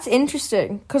 that's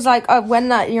interesting, because like when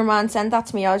your man sent that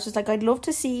to me, I was just like, I'd love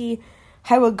to see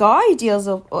how a guy deals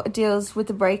with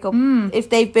the breakup,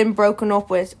 if they've been broken up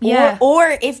with,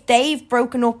 or if they've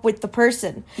broken up with the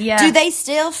person. Yeah. Do they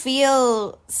still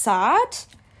feel sad?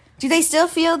 Do they still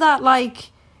feel that, like,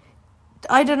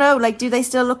 I don't know, like, do they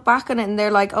still look back on it and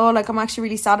they're like, oh, like, I'm actually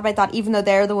really sad about that, even though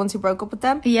they're the ones who broke up with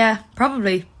them? Yeah,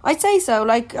 probably. I'd say so.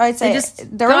 Like, I'd say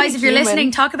they're guys, only if you're human. listening,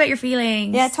 talk about your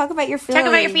feelings. Yeah, talk about your feelings. Talk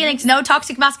about your feelings. No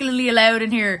toxic masculinity allowed in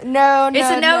here. No, It's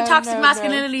a no toxic no.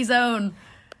 masculinity zone.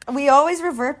 We always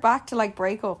revert back to like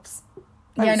breakups.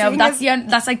 Yeah, no,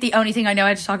 that's like the only thing I know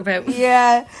how to talk about.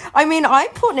 Yeah, I mean, I'm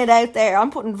putting it out there. I'm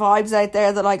putting vibes out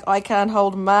there that like I can't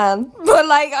hold a man, but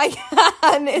like I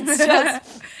can. It's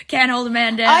just can't hold a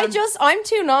man down. I'm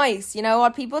too nice. You know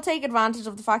what? People take advantage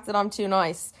of the fact that I'm too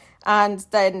nice, and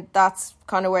then that's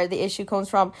kind of where the issue comes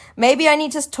from. Maybe I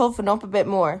need to toughen up a bit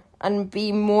more and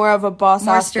be more of a boss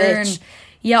ass bitch.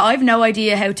 Yeah, I've no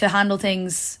idea how to handle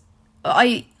things.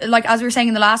 I like, as we were saying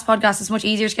in the last podcast, it's much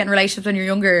easier to get in relationships when you're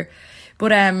younger.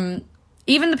 But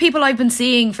even the people I've been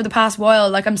seeing for the past while,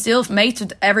 like I'm still mates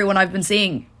with everyone I've been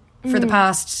seeing for the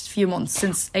past few months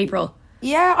since April.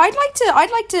 Yeah, I'd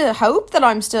like to hope that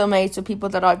I'm still mates with people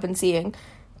that I've been seeing,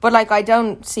 but like I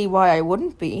don't see why I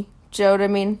wouldn't be. Do you know what I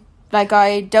mean? Like,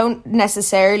 I don't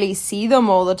necessarily see them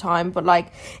all the time, but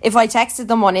like if I texted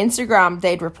them on Instagram,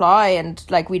 they'd reply and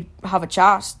like we'd have a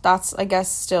chat. That's, I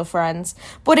guess, still friends.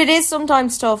 But it is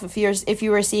sometimes tough if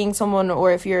you were seeing someone,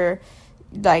 or if you're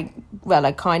like, well,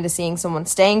 like kind of seeing someone,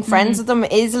 staying friends with them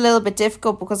is a little bit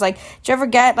difficult, because like, do you ever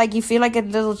get like, you feel like a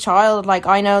little child? Like,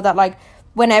 I know that like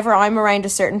whenever I'm around a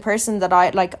certain person that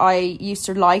I used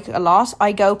to like a lot,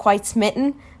 I go quite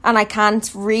smitten. And I can't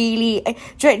really...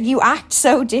 You act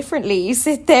so differently. You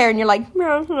sit there and you're like...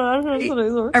 Around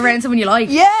someone you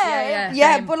like. Yeah.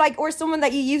 Same. But like... Or someone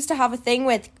that you used to have a thing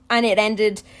with and it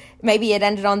ended maybe it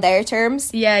ended on their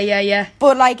terms. Yeah.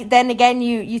 But like then again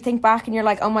you think back and you're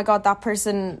like, oh my god, that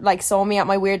person like saw me at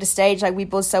my weirdest stage, like we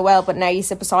buzzed so well, but now you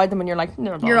sit beside them and you're like,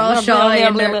 you're all shy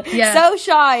and so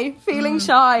shy, feeling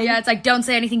shy. Yeah, it's like, don't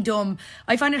say anything dumb.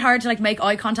 I find it hard to like make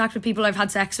eye contact with people I've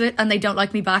had sex with and they don't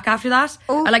like me back after that.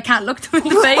 Ooh. I like can't look them in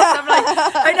the face. I'm like,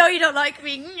 I know you don't like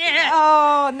me.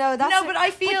 Oh no, but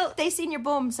I feel but they've seen your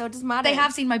bum, so it doesn't matter. They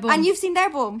have seen my bum and you've seen their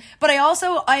bum. But I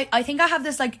also I think I have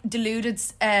this like deluded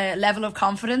level of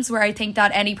confidence where I think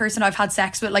that any person I've had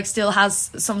sex with like still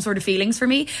has some sort of feelings for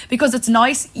me, because it's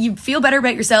nice, you feel better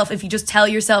about yourself if you just tell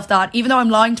yourself that, even though I'm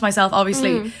lying to myself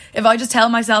obviously. If I just tell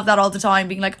myself that all the time,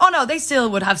 being like, oh no, they still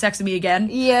would have sex with me again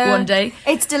one day.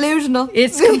 It's delusional.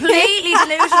 It's completely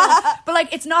delusional. But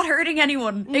like, it's not hurting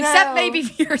anyone except maybe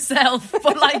for yourself.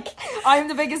 But like, I'm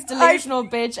the biggest delusional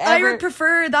bitch ever. I would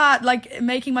prefer that, like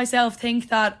making myself think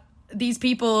that these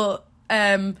people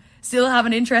still have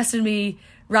an interest in me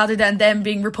rather than them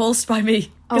being repulsed by me,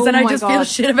 because then I just feel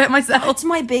shit about myself. That's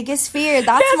my biggest fear.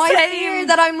 That's my fear,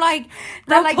 that I'm like,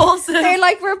 repulsive. They're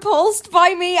like repulsed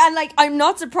by me, and like I'm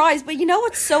not surprised. But you know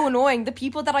what's so annoying? The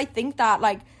people that I think that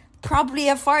like probably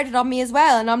have farted on me as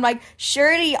well, and I'm like,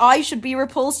 surely I should be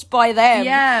repulsed by them.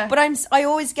 Yeah. But I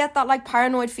always get that like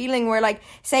paranoid feeling where like,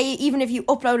 say even if you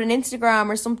upload an Instagram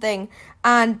or something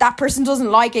and that person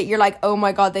doesn't like it, you're like, oh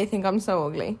my god, they think I'm so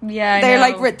ugly. Yeah,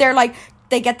 they're like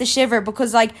they get the shiver,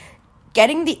 because like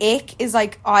getting the ick is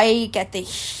like, I get the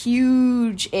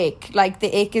huge ick. Like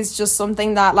the ick is just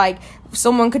something that like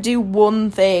someone could do one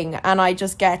thing and I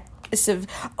just get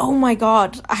oh my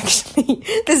god, actually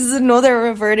this is another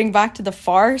reverting back to the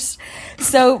fart.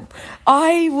 So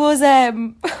I was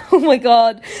oh my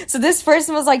god, so this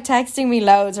person was like texting me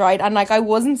loads, right, and like I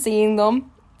wasn't seeing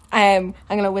them. I'm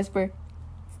gonna whisper.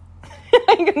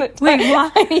 I'm gonna wait,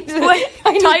 what?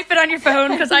 Type it on your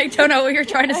phone, because I don't know what you're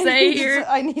trying to say here.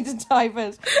 I need to type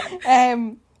it.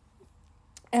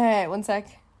 1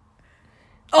 sec.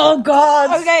 Oh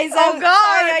god. Okay, so oh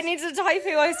god, sorry, I need to type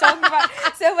who I was talking about.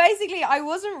 So basically, I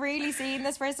wasn't really seeing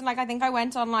this person. Like I think I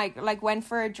went on like went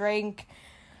for a drink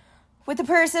with the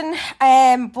person.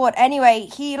 But anyway,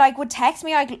 he like would text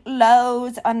me like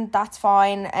loads, and that's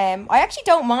fine. I actually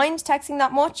don't mind texting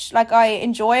that much. Like I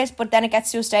enjoy it, but then it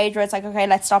gets to a stage where it's like, okay,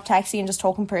 let's stop texting and just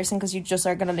talk in person, because you just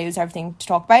are going to lose everything to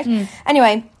talk about.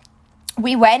 Anyway,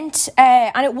 we went,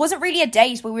 and it wasn't really a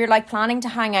date, but we were like planning to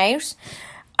hang out.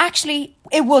 Actually,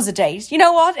 it was a date. You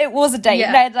know what? It was a date.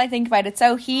 Yeah. Now that I think about it.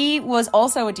 So he was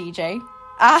also a DJ.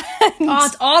 And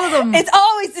it's all of them. It's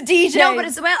always the DJ. No, but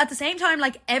it's, well, at the same time,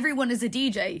 like everyone is a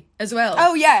DJ as well.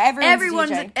 Oh yeah,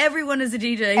 everyone is a DJ. Everyone is a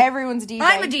DJ. Everyone's a DJ.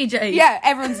 I'm a DJ. Yeah,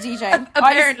 everyone's a DJ.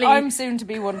 Apparently, I'm soon to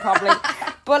be one probably.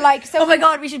 But like, so oh my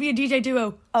god, we should be a DJ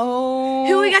duo. Oh,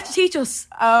 who we got to teach us?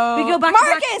 Oh, we go back.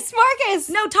 Marcus.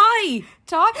 No, Ty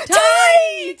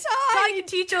can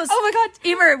teach us. Oh my god,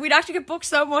 Emer, we'd actually get booked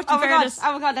so much. Oh my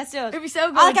god, let's do it. It'd be so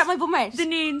good. I'll get my bum out. The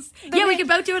knees. Yeah, we could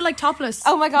both do it like topless.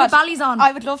 Oh my god, with ballies on.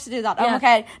 I would love to do that. Yeah. Oh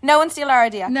okay, no one steal our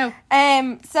idea. No.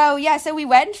 So we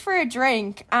went for a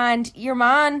drink, and your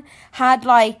man had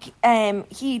like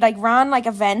he like ran like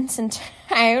events in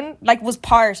town, like was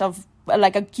part of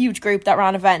like a huge group that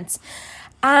ran events.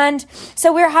 And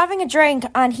so we were having a drink,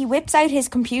 and he whips out his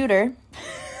computer.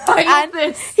 I love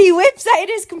this. He whips out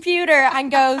his computer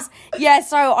and goes, yeah,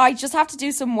 so I just have to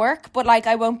do some work, but like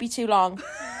I won't be too long.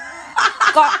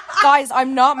 Guys,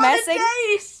 I'm not messing.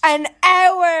 An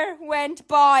hour went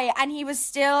by and he was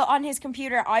still on his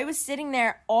computer. I was sitting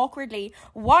there awkwardly,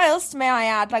 whilst, may I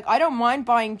add, like I don't mind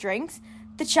buying drinks.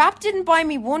 The chap didn't buy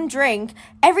me one drink.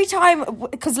 Every time,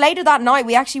 because later that night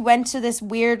we actually went to this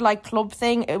weird like club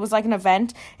thing. It was like an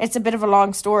event. It's a bit of a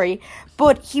long story,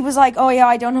 but he was like, "Oh yeah,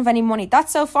 I don't have any money."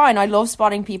 That's so fine. I love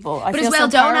spotting people. I but feel as well,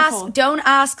 so powerful. don't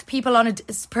ask people on a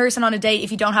person on a date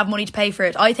if you don't have money to pay for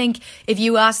it. I think if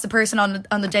you ask the person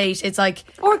on the date, it's like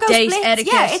or go date splits.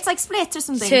 etiquette. Yeah, it's like splits or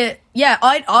something.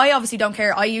 I obviously don't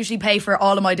care. I usually pay for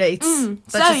all of my dates. Same.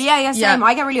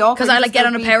 I get really awkward because I like get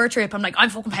on a power trip. I'm like, I'm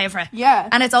fucking paying for it. Yeah,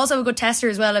 and it's also a good tester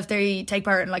as well if they take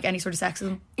part in like any sort of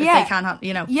sexism. If they can't have,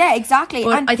 you know. Yeah, exactly.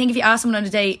 But and I think if you ask someone on a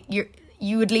date,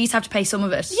 you at least have to pay some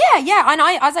of it. Yeah, and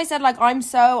as I said, like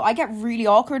I get really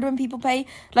awkward when people pay,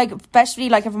 like especially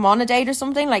like if I'm on a date or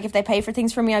something, like if they pay for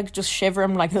things for me, I just shiver.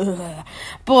 I'm like, ugh.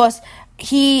 But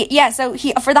he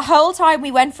for the whole time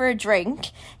we went for a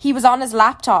drink, he was on his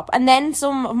laptop, and then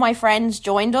some of my friends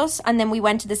joined us, and then we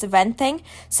went to this event thing.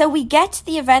 So we get to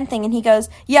the event thing, and he goes,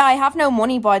 "Yeah, I have no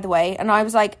money, by the way." And I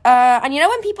was like, and you know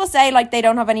when people say like they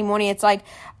don't have any money, it's like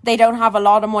they don't have a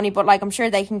lot of money, but like I'm sure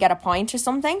they can get a pint or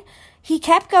something. He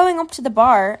kept going up to the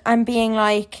bar and being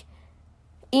like,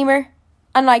 "Emer,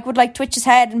 and like would like twitch his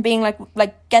head and being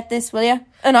like get this, will you?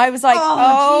 And I was like,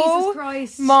 oh Jesus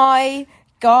Christ. my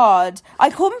God, I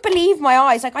couldn't believe my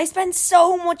eyes. Like, I spent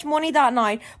so much money that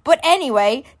night. But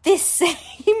anyway, this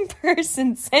same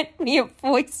person sent me a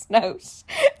voice note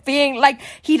being like,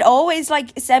 he'd always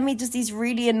like send me just these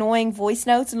really annoying voice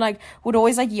notes and like would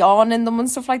always like yawn in them and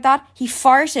stuff like that. He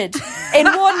farted in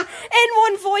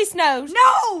one voice note.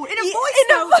 No, in a voice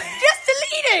note. Just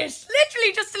delete it.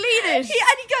 Literally, just delete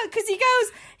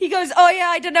it. He goes, oh yeah,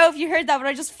 I don't know if you heard that, but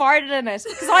I just farted in it.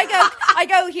 Because I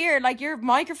go here, like your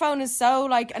microphone is so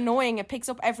like annoying, it picks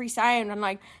up every sound, and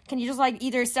like, can you just like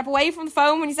either step away from the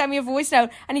phone when you send me a voice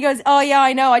note? And he goes, oh yeah,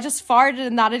 I know, I just farted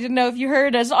in that, I didn't know if you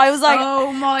heard it. I was like,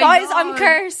 oh my guys, God. I'm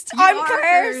cursed. You are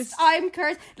cursed. I'm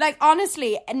cursed. Like,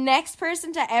 honestly, next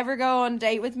person to ever go on a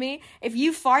date with me, if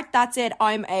you fart, that's it,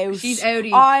 I'm out. She's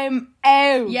outie. I'm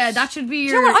out. Yeah, that should be your...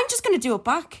 Do you know what? I'm just going to do it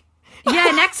back.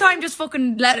 Yeah, next time just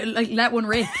fucking let one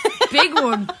rip. Big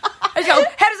one. I go,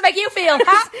 how does it make you feel?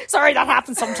 Huh? Sorry, that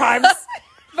happens sometimes.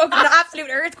 Fucking absolute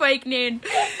earthquake, Nin.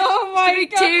 Oh my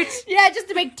God. Toot. Yeah, just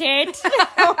a big toot.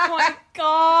 Oh my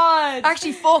God.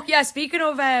 Actually, fuck, yeah, speaking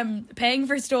of paying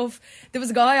for stuff, there was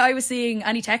a guy I was seeing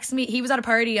and he texted me. He was at a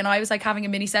party and I was like having a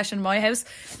mini session in my house.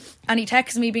 And he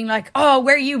texted me being like, oh,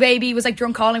 where are you, baby? He was like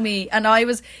drunk calling me. And I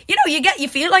was, you know, you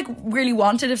feel like really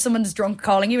wanted if someone's drunk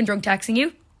calling you and drunk texting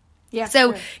you. Yeah.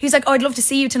 So he's like, oh, I'd love to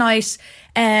see you tonight,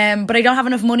 but I don't have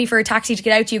enough money for a taxi to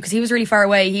get out to you, because he was really far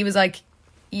away. He was like,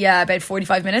 yeah, about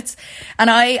 45 minutes. And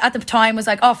I, at the time, was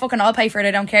like, oh, fucking, I'll pay for it.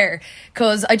 I don't care.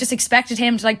 Because I just expected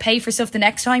him to like pay for stuff the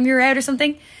next time you were out or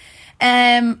something.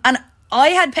 And I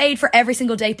had paid for every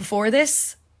single date before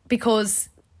this, because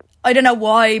I don't know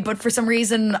why, but for some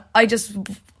reason, I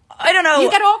don't know. You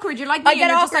get awkward. You're like me. I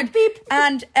get awkward. Just like, beep.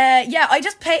 And I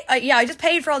just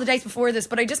paid for all the dates before this,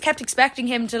 but I just kept expecting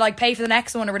him to like pay for the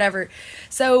next one or whatever.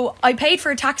 So I paid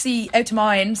for a taxi out to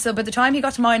mine. So by the time he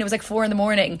got to mine, it was like 4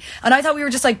 a.m, and I thought we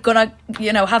were just like gonna,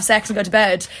 you know, have sex and go to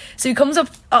bed. So he comes up.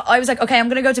 I was like, okay, I'm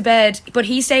gonna go to bed, but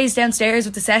he stays downstairs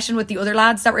with the session with the other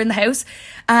lads that were in the house,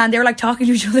 and they were like talking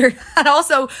to each other. And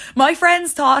also, my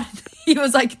friends thought he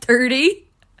was like 30.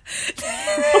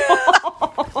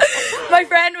 My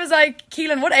friend was like,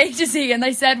 Keelan, what age is he? And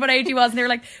they said what age he was, and they were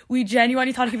like, we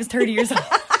genuinely thought he was 30 years old.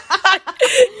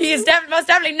 He is most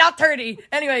definitely not 30.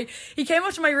 Anyway, he came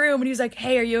up to my room and he was like,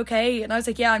 hey, are you okay? And I was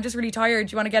like, yeah, I'm just really tired,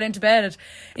 do you want to get into bed? And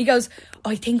he goes,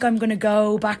 I think I'm gonna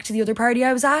go back to the other party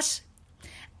I was at,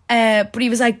 but he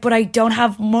was like, but I don't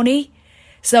have money.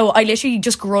 So I literally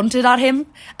just grunted at him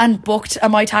and booked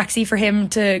my taxi for him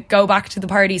to go back to the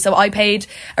party. So I paid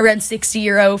around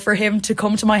 €60 for him to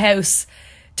come to my house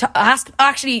to ask.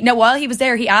 Actually, no, while he was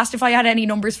there, he asked if I had any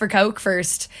numbers for Coke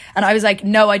first. And I was like,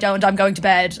 no, I don't. I'm going to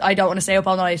bed. I don't want to stay up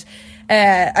all night.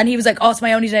 And he was like, oh, it's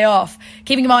my only day off.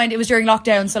 Keeping in mind, it was during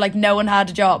lockdown, so like no one had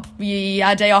a job. You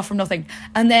had a day off from nothing.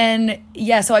 And then,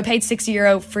 yeah, so I paid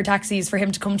 €60 for taxis for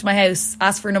him to come to my house,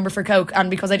 ask for a number for Coke,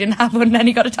 and because I didn't have one, then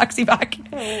he got a taxi back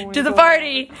to the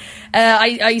party.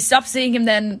 I stopped seeing him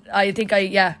then. I think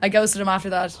I ghosted him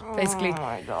after that, basically. Oh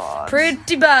my God.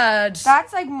 Pretty bad.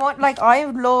 That's like I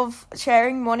love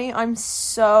sharing money. I'm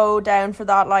so down for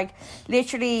that. Like,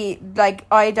 literally, like,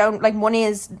 I don't, like, money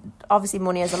is... Obviously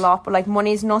money is a lot, but like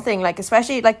money is nothing. Like,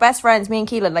 especially like best friends, me and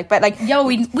Keelan, like, but like, yo,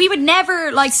 we would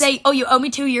never like say, oh, you owe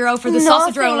me €2 for the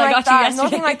sausage roll I got you yesterday.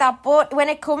 Nothing like that. But when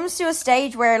it comes to a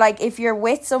stage where like if you're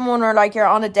with someone or like you're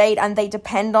on a date and they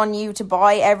depend on you to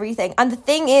buy everything, and the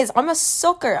thing is, I'm a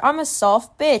sucker, I'm a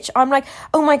soft bitch. I'm like,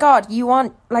 oh my God, you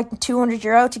want like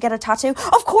 €200 to get a tattoo?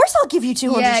 Of course I'll give you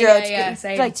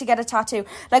 €200 to get a tattoo.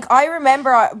 Like, I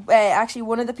remember actually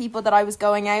one of the people that I was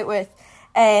going out with,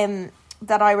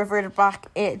 that I reverting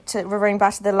back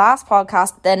to the last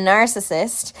podcast, the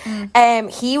narcissist.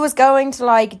 He was going to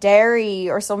like Derry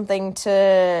or something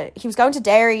he was going to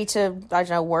Derry to, I don't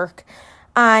know, work,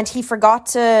 and he forgot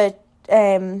to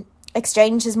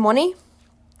exchange his money.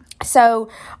 So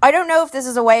I don't know if this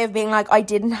is a way of being like, I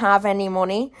didn't have any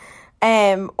money,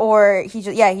 or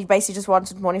he basically just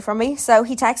wanted money from me. So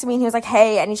he texted me and he was like,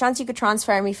 hey, any chance you could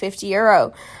transfer me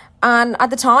 €50? And at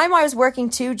the time I was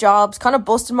working 2 jobs, kind of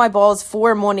busting my balls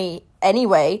for money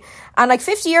anyway. And like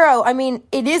 €50, I mean,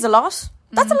 it is a lot.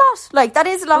 That's a lot. Like, that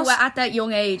is a lot. Oh, at that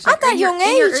young age. At that young age,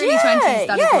 in your early 20s,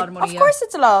 that is a lot of money. Of course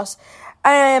it's a lot.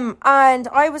 And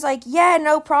I was like, yeah,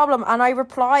 no problem. And I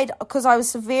replied, because I was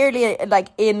severely like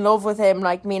in love with him,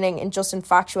 like meaning just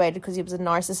infatuated, because he was a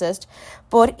narcissist.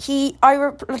 But I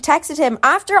texted him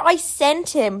after I sent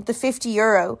him the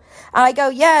 €50, and I go,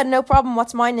 yeah, no problem.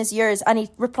 What's mine is yours. And he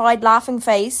replied, laughing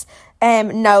face,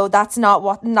 no, that's not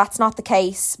the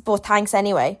case. But thanks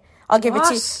anyway. I'll give it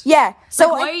to you. Yeah. So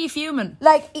like, why are you fuming?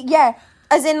 Like, yeah.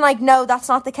 As in, like, no, that's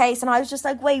not the case. And I was just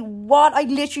like, wait, what? I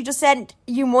literally just sent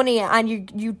you money and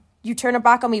you turn it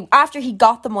back on me after he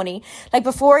got the money. Like,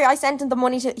 before I sent him the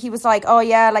money, he was like, oh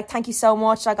yeah, like, thank you so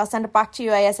much, like, I'll send it back to you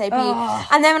ASAP.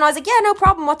 And then when I was like, yeah, no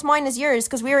problem, what's mine is yours,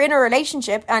 because we were in a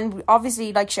relationship and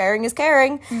obviously, like, sharing is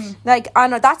caring. Like,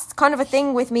 and that's kind of a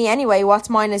thing with me anyway. What's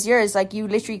mine is yours. Like, you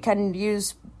literally can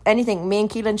use anything. Me and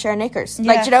Keelan share knickers.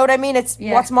 Like, do you know what I mean? It's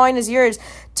what's mine is yours.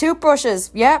 Toothbrushes.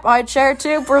 Yep, I'd share a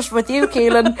toothbrush with you,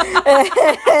 Keelan.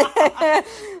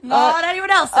 Not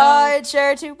anyone else, though. I'd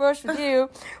share a toothbrush with you.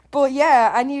 But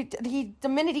yeah, and he the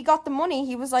minute he got the money,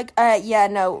 he was like, yeah,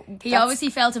 no. He obviously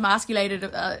felt emasculated,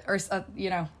 you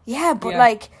know. Yeah, but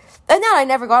like, and then I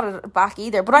never got it back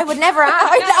either. But I would never.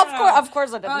 Of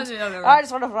course I didn't. I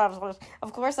just want to.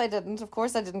 Of course I didn't. Of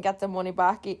course I didn't get the money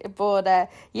back. But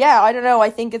yeah, I don't know. I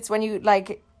think it's when you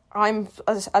like. I'm,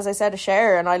 as I said, a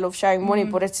sharer, and I love sharing money,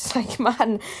 but it's like,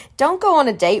 man, don't go on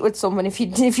a date with someone if you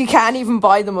can't even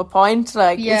buy them a pint.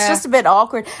 Like, it's just a bit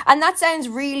awkward. And that sounds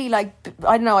really like,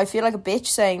 I don't know, I feel like a bitch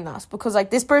saying that, because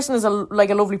like, this person is a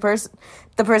lovely person.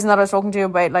 The person that I was talking to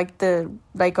about, like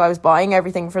I was buying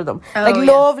everything for them.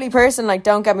 Lovely person, like,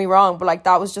 don't get me wrong, but like,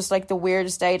 that was just like the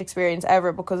weirdest date experience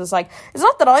ever, because it's like, it's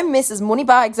not that I'm Mrs.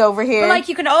 Moneybags over here. But like,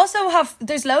 you can also have,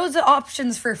 there's loads of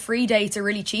options for free dates or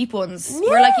really cheap ones. Yeah.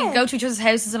 Where like, you can go to each other's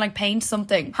houses and like paint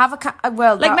something.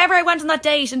 Remember I went on that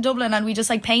date in Dublin and we just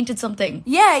like painted something.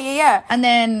 Yeah. And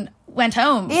then went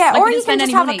home. Yeah, like, or you can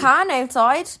just have a can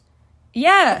outside.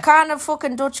 Yeah. A can of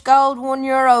fucking Dutch gold,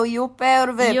 €1. You up out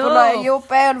of it. But like, you up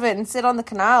out of it and sit on the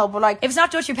canal. But like, if it's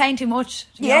not Dutch, you're paying too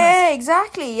much, to be honest.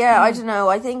 Exactly. Yeah, I don't know.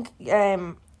 I think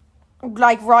I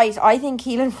think,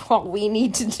 Keelan, what we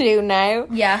need to do now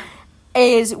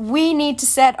is we need to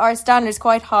set our standards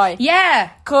quite high.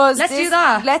 Yeah. Let's do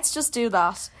that. Let's just do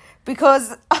that.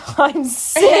 Because I'm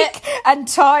sick and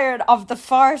tired of the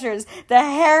farters, the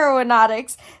heroin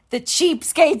addicts, the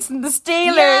cheapskates and the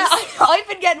stealers. Yeah, I've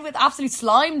been getting with absolute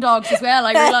slime dogs as well.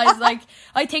 I realise, like,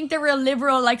 I think they're real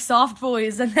liberal, like, soft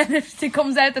boys. And then if it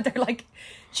comes out that they're, like,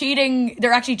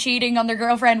 they're actually cheating on their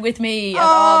girlfriend with me. And, it's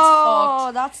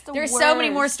fucked. That's the There's worst. so many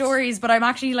more stories, but I'm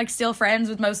actually like still friends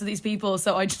with most of these people,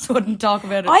 so I just wouldn't talk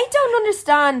about it. I don't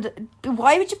understand,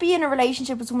 why would you be in a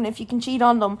relationship with someone if you can cheat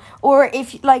on them? Or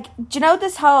if, like, do you know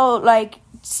this whole, like,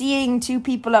 seeing two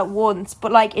people at once,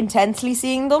 but like intensely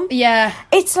seeing them? Yeah.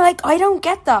 It's like, I don't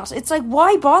get that. It's like,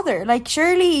 why bother? Like,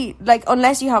 surely, like,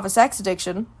 unless you have a sex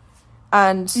addiction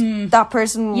and that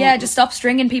person... Yeah, just stop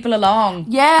stringing people along.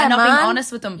 Yeah, and not being man.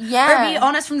 honest with them. Yeah. Or be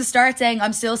honest from the start, saying,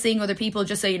 I'm still seeing other people,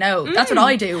 just so you know. That's what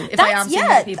I do if I am seeing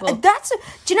other people. Do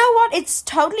you know what? It's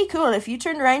totally cool if you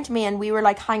turned around to me and we were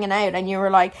like hanging out and you were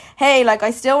like, hey, like,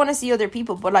 I still want to see other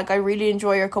people, but like, I really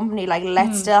enjoy your company. Like,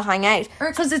 let's still hang out.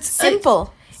 Because it's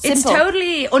simple. It's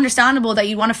totally understandable that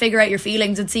you want to figure out your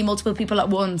feelings and see multiple people at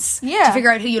once to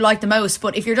figure out who you like the most.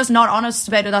 But if you're just not honest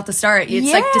about it at the start, it's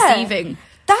like deceiving.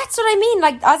 That's what I mean.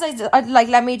 Like, as I like,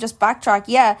 let me just backtrack.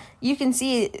 Yeah, you can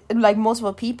see like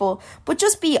multiple people, but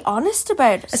just be honest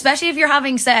about it. Especially if you're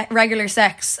having regular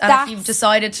sex and if you've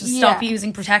decided to stop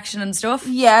using protection and stuff.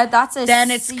 Yeah, that's it.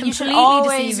 Then it's completely you should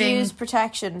always deceiving. Use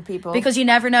protection, people, because you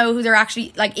never know who they're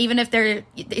actually like. Even if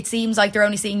it seems like they're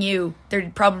only seeing you,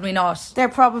 they're probably not. They're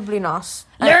probably not.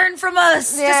 Learn from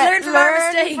us. Yeah, just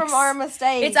learn from our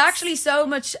mistakes. It's actually so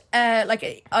much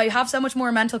like I have so much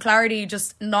more mental clarity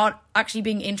just not actually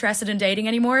being interested in dating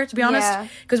anymore, to be honest.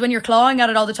 Because when you're clawing at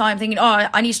it all the time thinking, oh,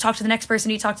 I need to talk to the next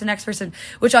person,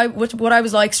 what I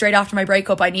was like straight after my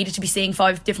breakup, I needed to be seeing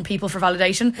 5 different people for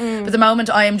validation. But the moment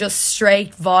I am just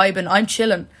straight vibing, I'm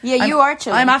chilling. Yeah, you are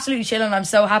chilling. I'm absolutely chilling. I'm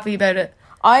so happy about it.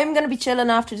 I'm going to be chilling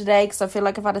after today because I feel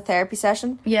like I've had a therapy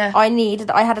session. Yeah. I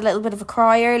had a little bit of a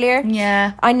cry earlier.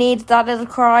 Yeah. I needed that little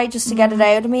cry just to get it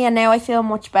out of me, and now I feel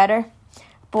much better.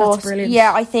 But that's brilliant.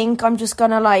 Yeah, I think I'm just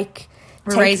going to like...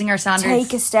 We're raising our standards.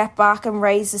 Take a step back and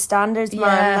raise the standards,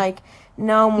 man. Like,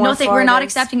 no more nothing. We're not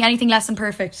accepting anything less than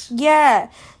perfect. Yeah,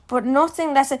 but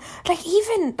nothing less than... Like,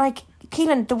 even, like,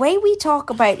 Keelan, the way we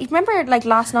talk about... Remember, like,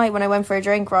 last night when I went for a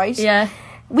drink, right? Yeah.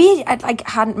 We like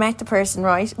hadn't met the person,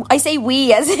 right? I say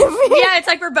we as if... Yeah, it's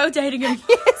like we're both dating him.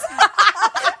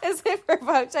 As if we're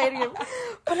both dating him.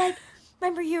 But like,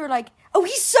 remember you were like, oh,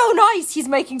 he's so nice. He's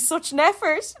making such an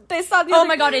effort. Oh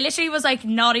my God, it literally was like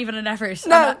not even an effort.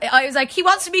 No. I was like, he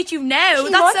wants to meet you now.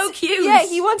 That's so cute. Yeah,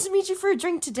 he wants to meet you for a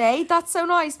drink today. That's so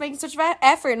nice, making such an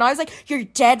effort. And I was like, you're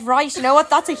dead right. You know what?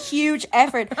 That's a huge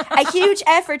effort. A huge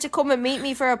effort to come and meet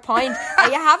me for a pint. Are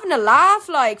you having a laugh?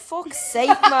 Like, fuck's sake,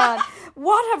 man.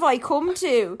 What have I come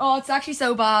to? Oh, it's actually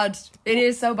so bad. It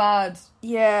is so bad.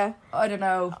 Yeah. I don't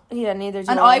know. Yeah, neither do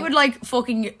And I would like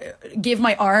fucking give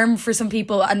my arm for some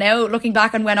people. And now looking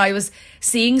back on when I was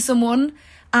seeing someone,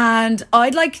 and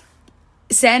I'd like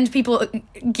send people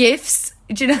gifts.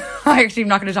 Do you know? I actually am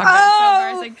not going to talk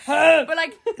about it. It's so embarrassing. But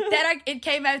like then it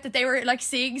came out that they were like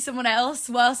seeing someone else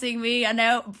while seeing me, and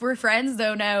now we're friends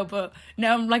though now. But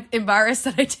now I'm like embarrassed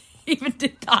that I even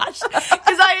did that,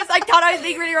 because I thought I was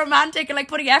being really romantic and like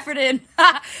putting effort in.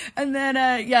 And then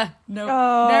never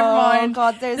mind.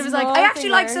 God, there's it was like, I actually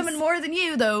like someone more than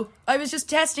you though. I was just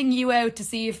testing you out to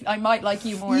see if I might like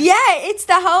you more. Yeah, it's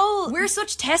the whole... We're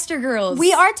such tester girls.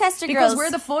 We are tester girls. Because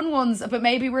we're the fun ones, but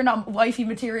maybe we're not wifey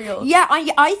material. Yeah,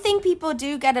 I think people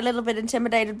do get a little bit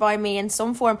intimidated by me in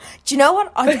some form. Do you know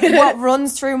what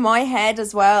runs through my head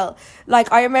as well?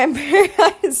 Like, I remember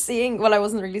I was seeing... Well, I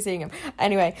wasn't really seeing him.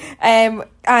 Anyway,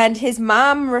 and his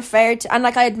mom referred to... And,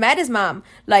 like, I had met his mom,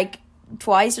 like,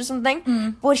 twice or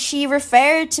something, but she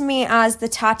referred to me as the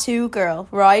tattoo girl,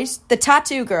 right? The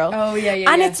tattoo girl. Oh yeah.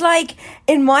 And it's like,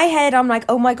 in my head I'm like,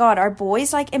 oh my god, are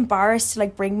boys like embarrassed to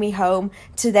like bring me home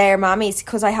to their mammies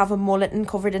because I have a mullet and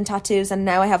covered in tattoos and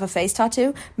now I have a face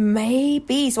tattoo?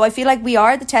 Maybe. So I feel like we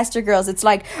are the tester girls. It's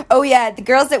like, oh yeah, the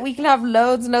girls that we can have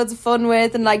loads and loads of fun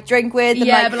with and like drink with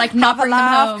and but like not bring them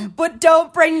home. But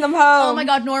don't bring them home. Oh my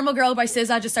god, Normal Girl by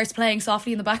SZA just starts playing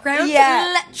softly in the background.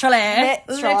 Yeah.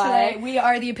 Literally. We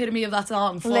are the epitome of that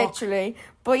song. Fuck. Literally.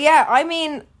 But yeah, I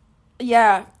mean,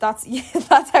 yeah, that's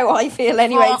how I feel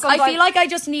anyway. I feel like I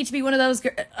just need to be one of those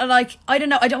like, I don't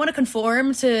know, I don't want to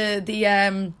conform to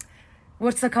the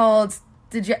what's it called,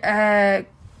 the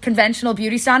conventional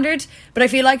beauty standard, but I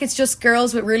feel like it's just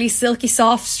girls with really silky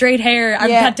soft straight hair and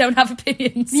that don't have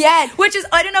opinions. Yeah. Which is,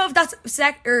 I don't know if that's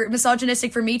or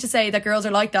misogynistic for me to say that girls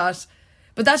are like that,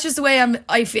 but that's just the way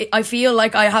I feel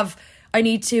like I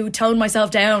need to tone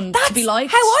myself down to be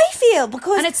liked. How I feel,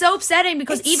 because... And it's so upsetting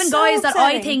because even so guys that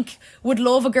I think would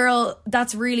love a girl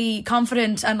that's really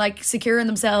confident and like secure in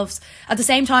themselves, at the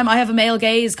same time I have a male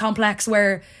gaze complex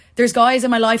where there's guys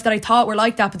in my life that I thought were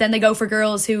like that, but then they go for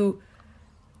girls who...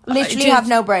 Literally have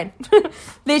no brain.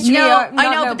 Literally I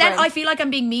know, but then I feel like I'm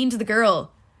being mean to the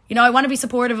girl. You know, I want to be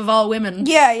supportive of all women.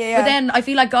 Yeah. But then I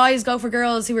feel like guys go for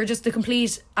girls who are just the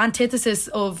complete antithesis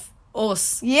of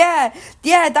us. Yeah,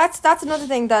 that's another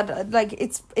thing that like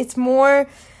it's more,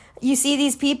 you see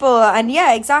these people and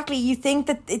yeah, exactly, you think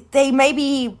that they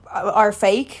maybe are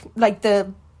fake, like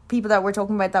the people that we're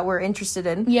talking about that we're interested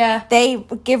in. Yeah, they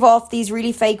give off these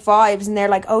really fake vibes and they're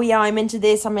like, oh yeah, I'm into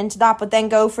this, I'm into that, but then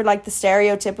go for like the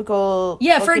stereotypical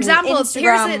for example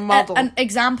Instagram here's model. An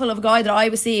example of a guy that I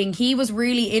was seeing. He was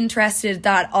really interested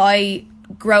that I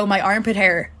grow my armpit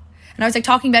hair, and I was like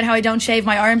talking about how I don't shave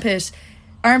my armpits,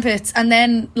 and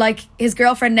then like his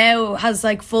girlfriend now has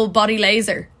like full body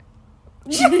laser.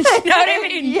 You know what I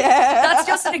mean? Yeah, that's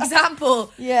just an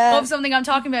example of something I'm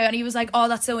talking about. And he was like, oh,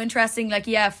 that's so interesting, like,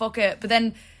 yeah, fuck it. But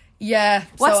then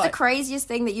what's the craziest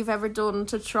thing that you've ever done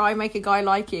to try make a guy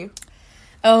like you?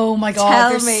 Oh my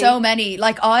god, there's me. So many.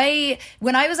 Like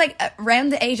when I was like around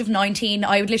the age of 19,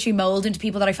 I would literally mold into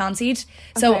people that I fancied.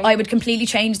 So I would completely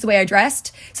change the way I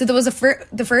dressed. So there was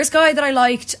the first guy that I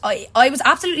liked. I was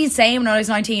absolutely insane when I was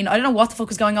 19. I don't know what the fuck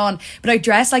was going on, but I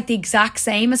dressed like the exact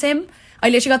same as him. I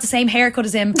literally got the same haircut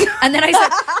as him. And then I said,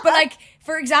 but like,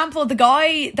 for example, the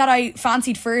guy that I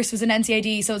fancied first was an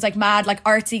NCAD, so it was like mad, like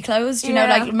artsy clothes, you know,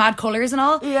 like mad colours and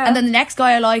all. Yeah. And then the next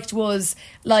guy I liked was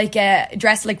like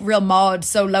dressed like real mod,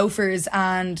 so loafers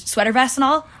and sweater vests and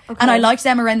all. Okay. And I liked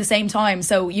them around the same time,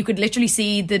 so you could literally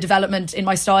see the development in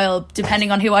my style depending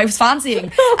on who I was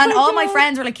fancying. And all my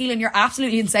friends were like, Keelan, you're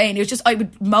absolutely insane. It was just, I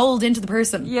would mould into the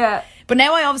person. Yeah. But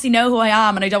now I obviously know who I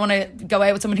am, and I don't want to go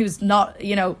out with someone who's not,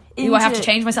 you know, who I have to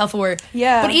change myself for.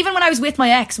 Yeah. But even when I was with my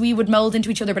ex, we would mould into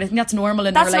each other, but I think that's normal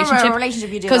in a relationship. Normal in a relationship,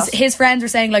 you do that. Because his friends were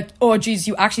saying like, oh geez,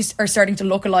 you actually are starting to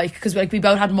look alike, because like we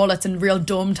both had mullets and real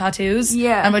dumb tattoos.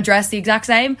 Yeah. And would dress the exact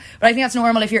same. But I think that's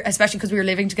normal if you're, especially because we were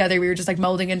living together, we were just like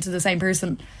moulding into the same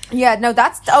person. Yeah, no,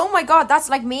 that's, oh my god, that's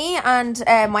like me and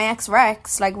my ex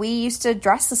Rex, like we used to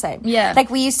dress the same. Yeah. Like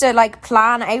we used to like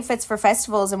plan outfits for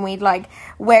festivals and we'd like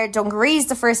wear dungarees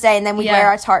the first day and then we'd wear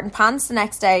our tartan pants the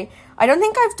next day. I don't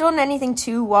think I've done anything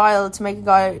too wild to make a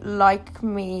guy like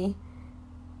me.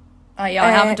 Oh yeah, I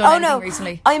haven't done anything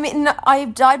recently. I mean,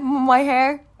 I've dyed my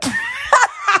hair.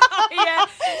 Yeah,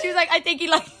 she was like, I think he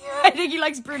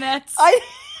likes brunettes. I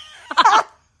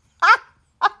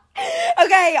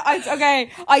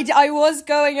was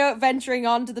going out venturing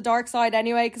onto the dark side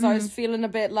anyway because I was feeling a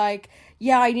bit like,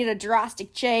 yeah, I need a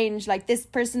drastic change, like this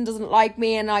person doesn't like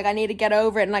me and like I need to get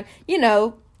over it, and like, you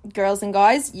know, girls and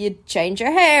guys, you change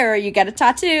your hair or you get a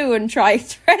tattoo and try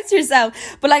to dress yourself,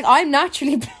 but like I'm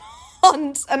naturally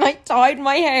blonde and I dyed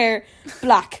my hair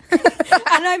black.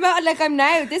 And I'm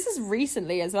now, this is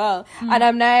recently as well, and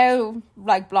I'm now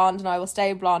like blonde, and I will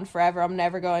stay blonde forever. I'm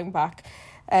never going back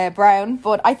brown.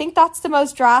 But I think that's the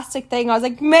most drastic thing. I was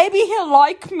like, maybe he'll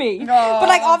like me. But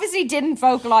like obviously didn't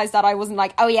vocalize that. I wasn't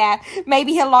like, oh yeah,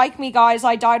 maybe he'll like me, guys,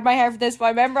 I dyed my hair for this. But I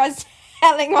remember I was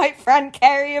telling my friend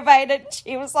Kerry about it.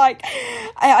 She was like,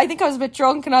 I think I was a bit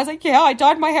drunk, and I was like, yeah, I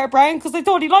dyed my hair brown because I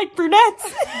thought he liked brunettes.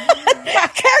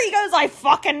 Kerry goes, I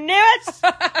fucking knew it,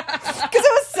 because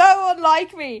it was so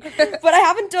unlike me. But I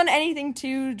haven't done anything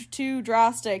too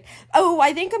drastic. Oh,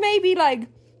 I think maybe like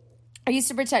I used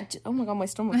to pretend. Oh my god, my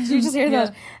stomach! Did you just hear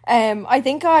that? I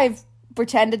think I've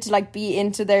pretended to like be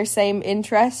into their same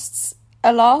interests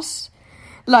a lot.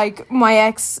 Like my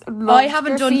ex, I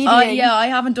haven't done. I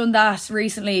haven't done that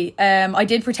recently. I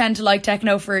did pretend to like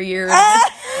techno for a year.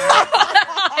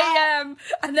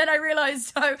 And then I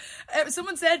realised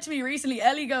someone said to me recently,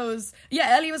 Ellie was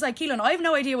like, Keelan, I have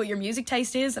no idea what your music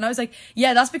taste is. And I was like,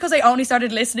 yeah, that's because I only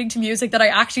started listening to music that I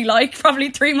actually like probably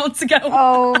 3 months ago.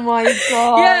 Oh my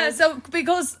god. Yeah, so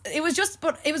because it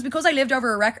was because I lived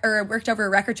over worked over a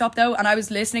record shop though, and I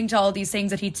was listening to all these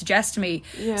things that he'd suggest to me.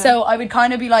 Yeah. So I would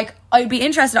kind of be like, I'd be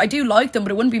interested. I do like them,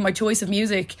 but it wouldn't be my choice of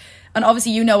music. And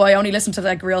obviously, I only listen to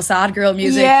like real sad girl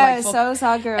music. Yeah, like, so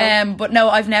sad girl. But no,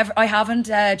 I haven't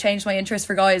changed my interest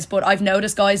for guys, but I've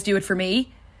noticed guys do it for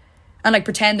me and like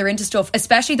pretend they're into stuff,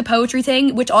 especially the poetry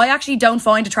thing, which I actually don't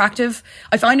find attractive.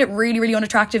 I find it really, really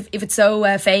unattractive if it's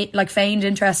so feigned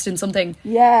interest in something.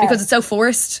 Yeah. Because it's so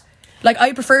forced. Like,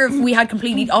 I prefer if we had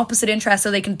completely opposite interests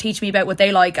so they can teach me about what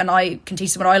they like and I can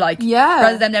teach them what I like. Yeah.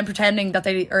 Rather than them pretending that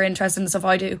they are interested in the stuff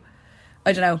I do.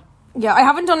 I don't know. Yeah, I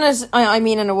haven't done it,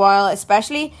 in a while,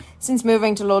 especially since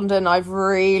moving to London. I've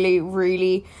really,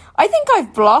 really, I think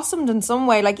I've blossomed in some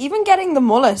way. Like, even getting the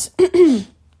mullet,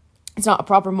 it's not a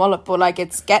proper mullet, but like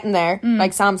it's getting there.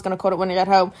 Like, Sam's going to cut it when I get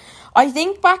home. I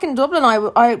think back in Dublin,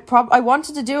 I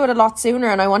wanted to do it a lot sooner,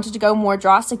 and I wanted to go more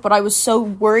drastic, but I was so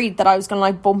worried that I was going to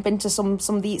like bump into some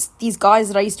of these guys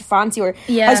that I used to fancy, or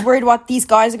I was worried what these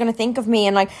guys are going to think of me,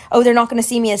 and like, oh, they're not going to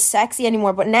see me as sexy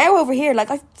anymore. But now over here,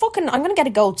 like, I'm going to get a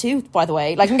gold tooth, by the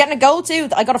way. Like, I'm getting a gold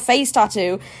tooth. I got a face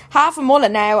tattoo, half a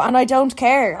mullet now, and I don't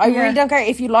care. I really don't care.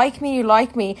 If you like me, you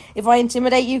like me. If I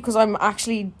intimidate you because I'm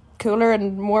actually cooler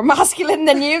and more masculine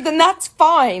than you, then that's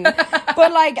fine.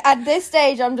 But like, at this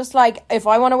stage, I'm just like, if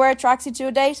I want to wear a tracksuit to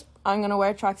a date, I'm gonna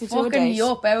wear a tracksuit to a date.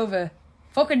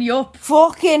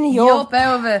 Fucking yup.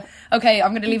 Over. Okay,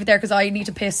 I'm gonna leave it there because I need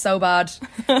to piss so bad.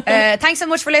 Thanks so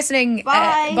much for listening.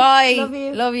 Bye. Bye. Love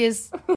you. Love yous.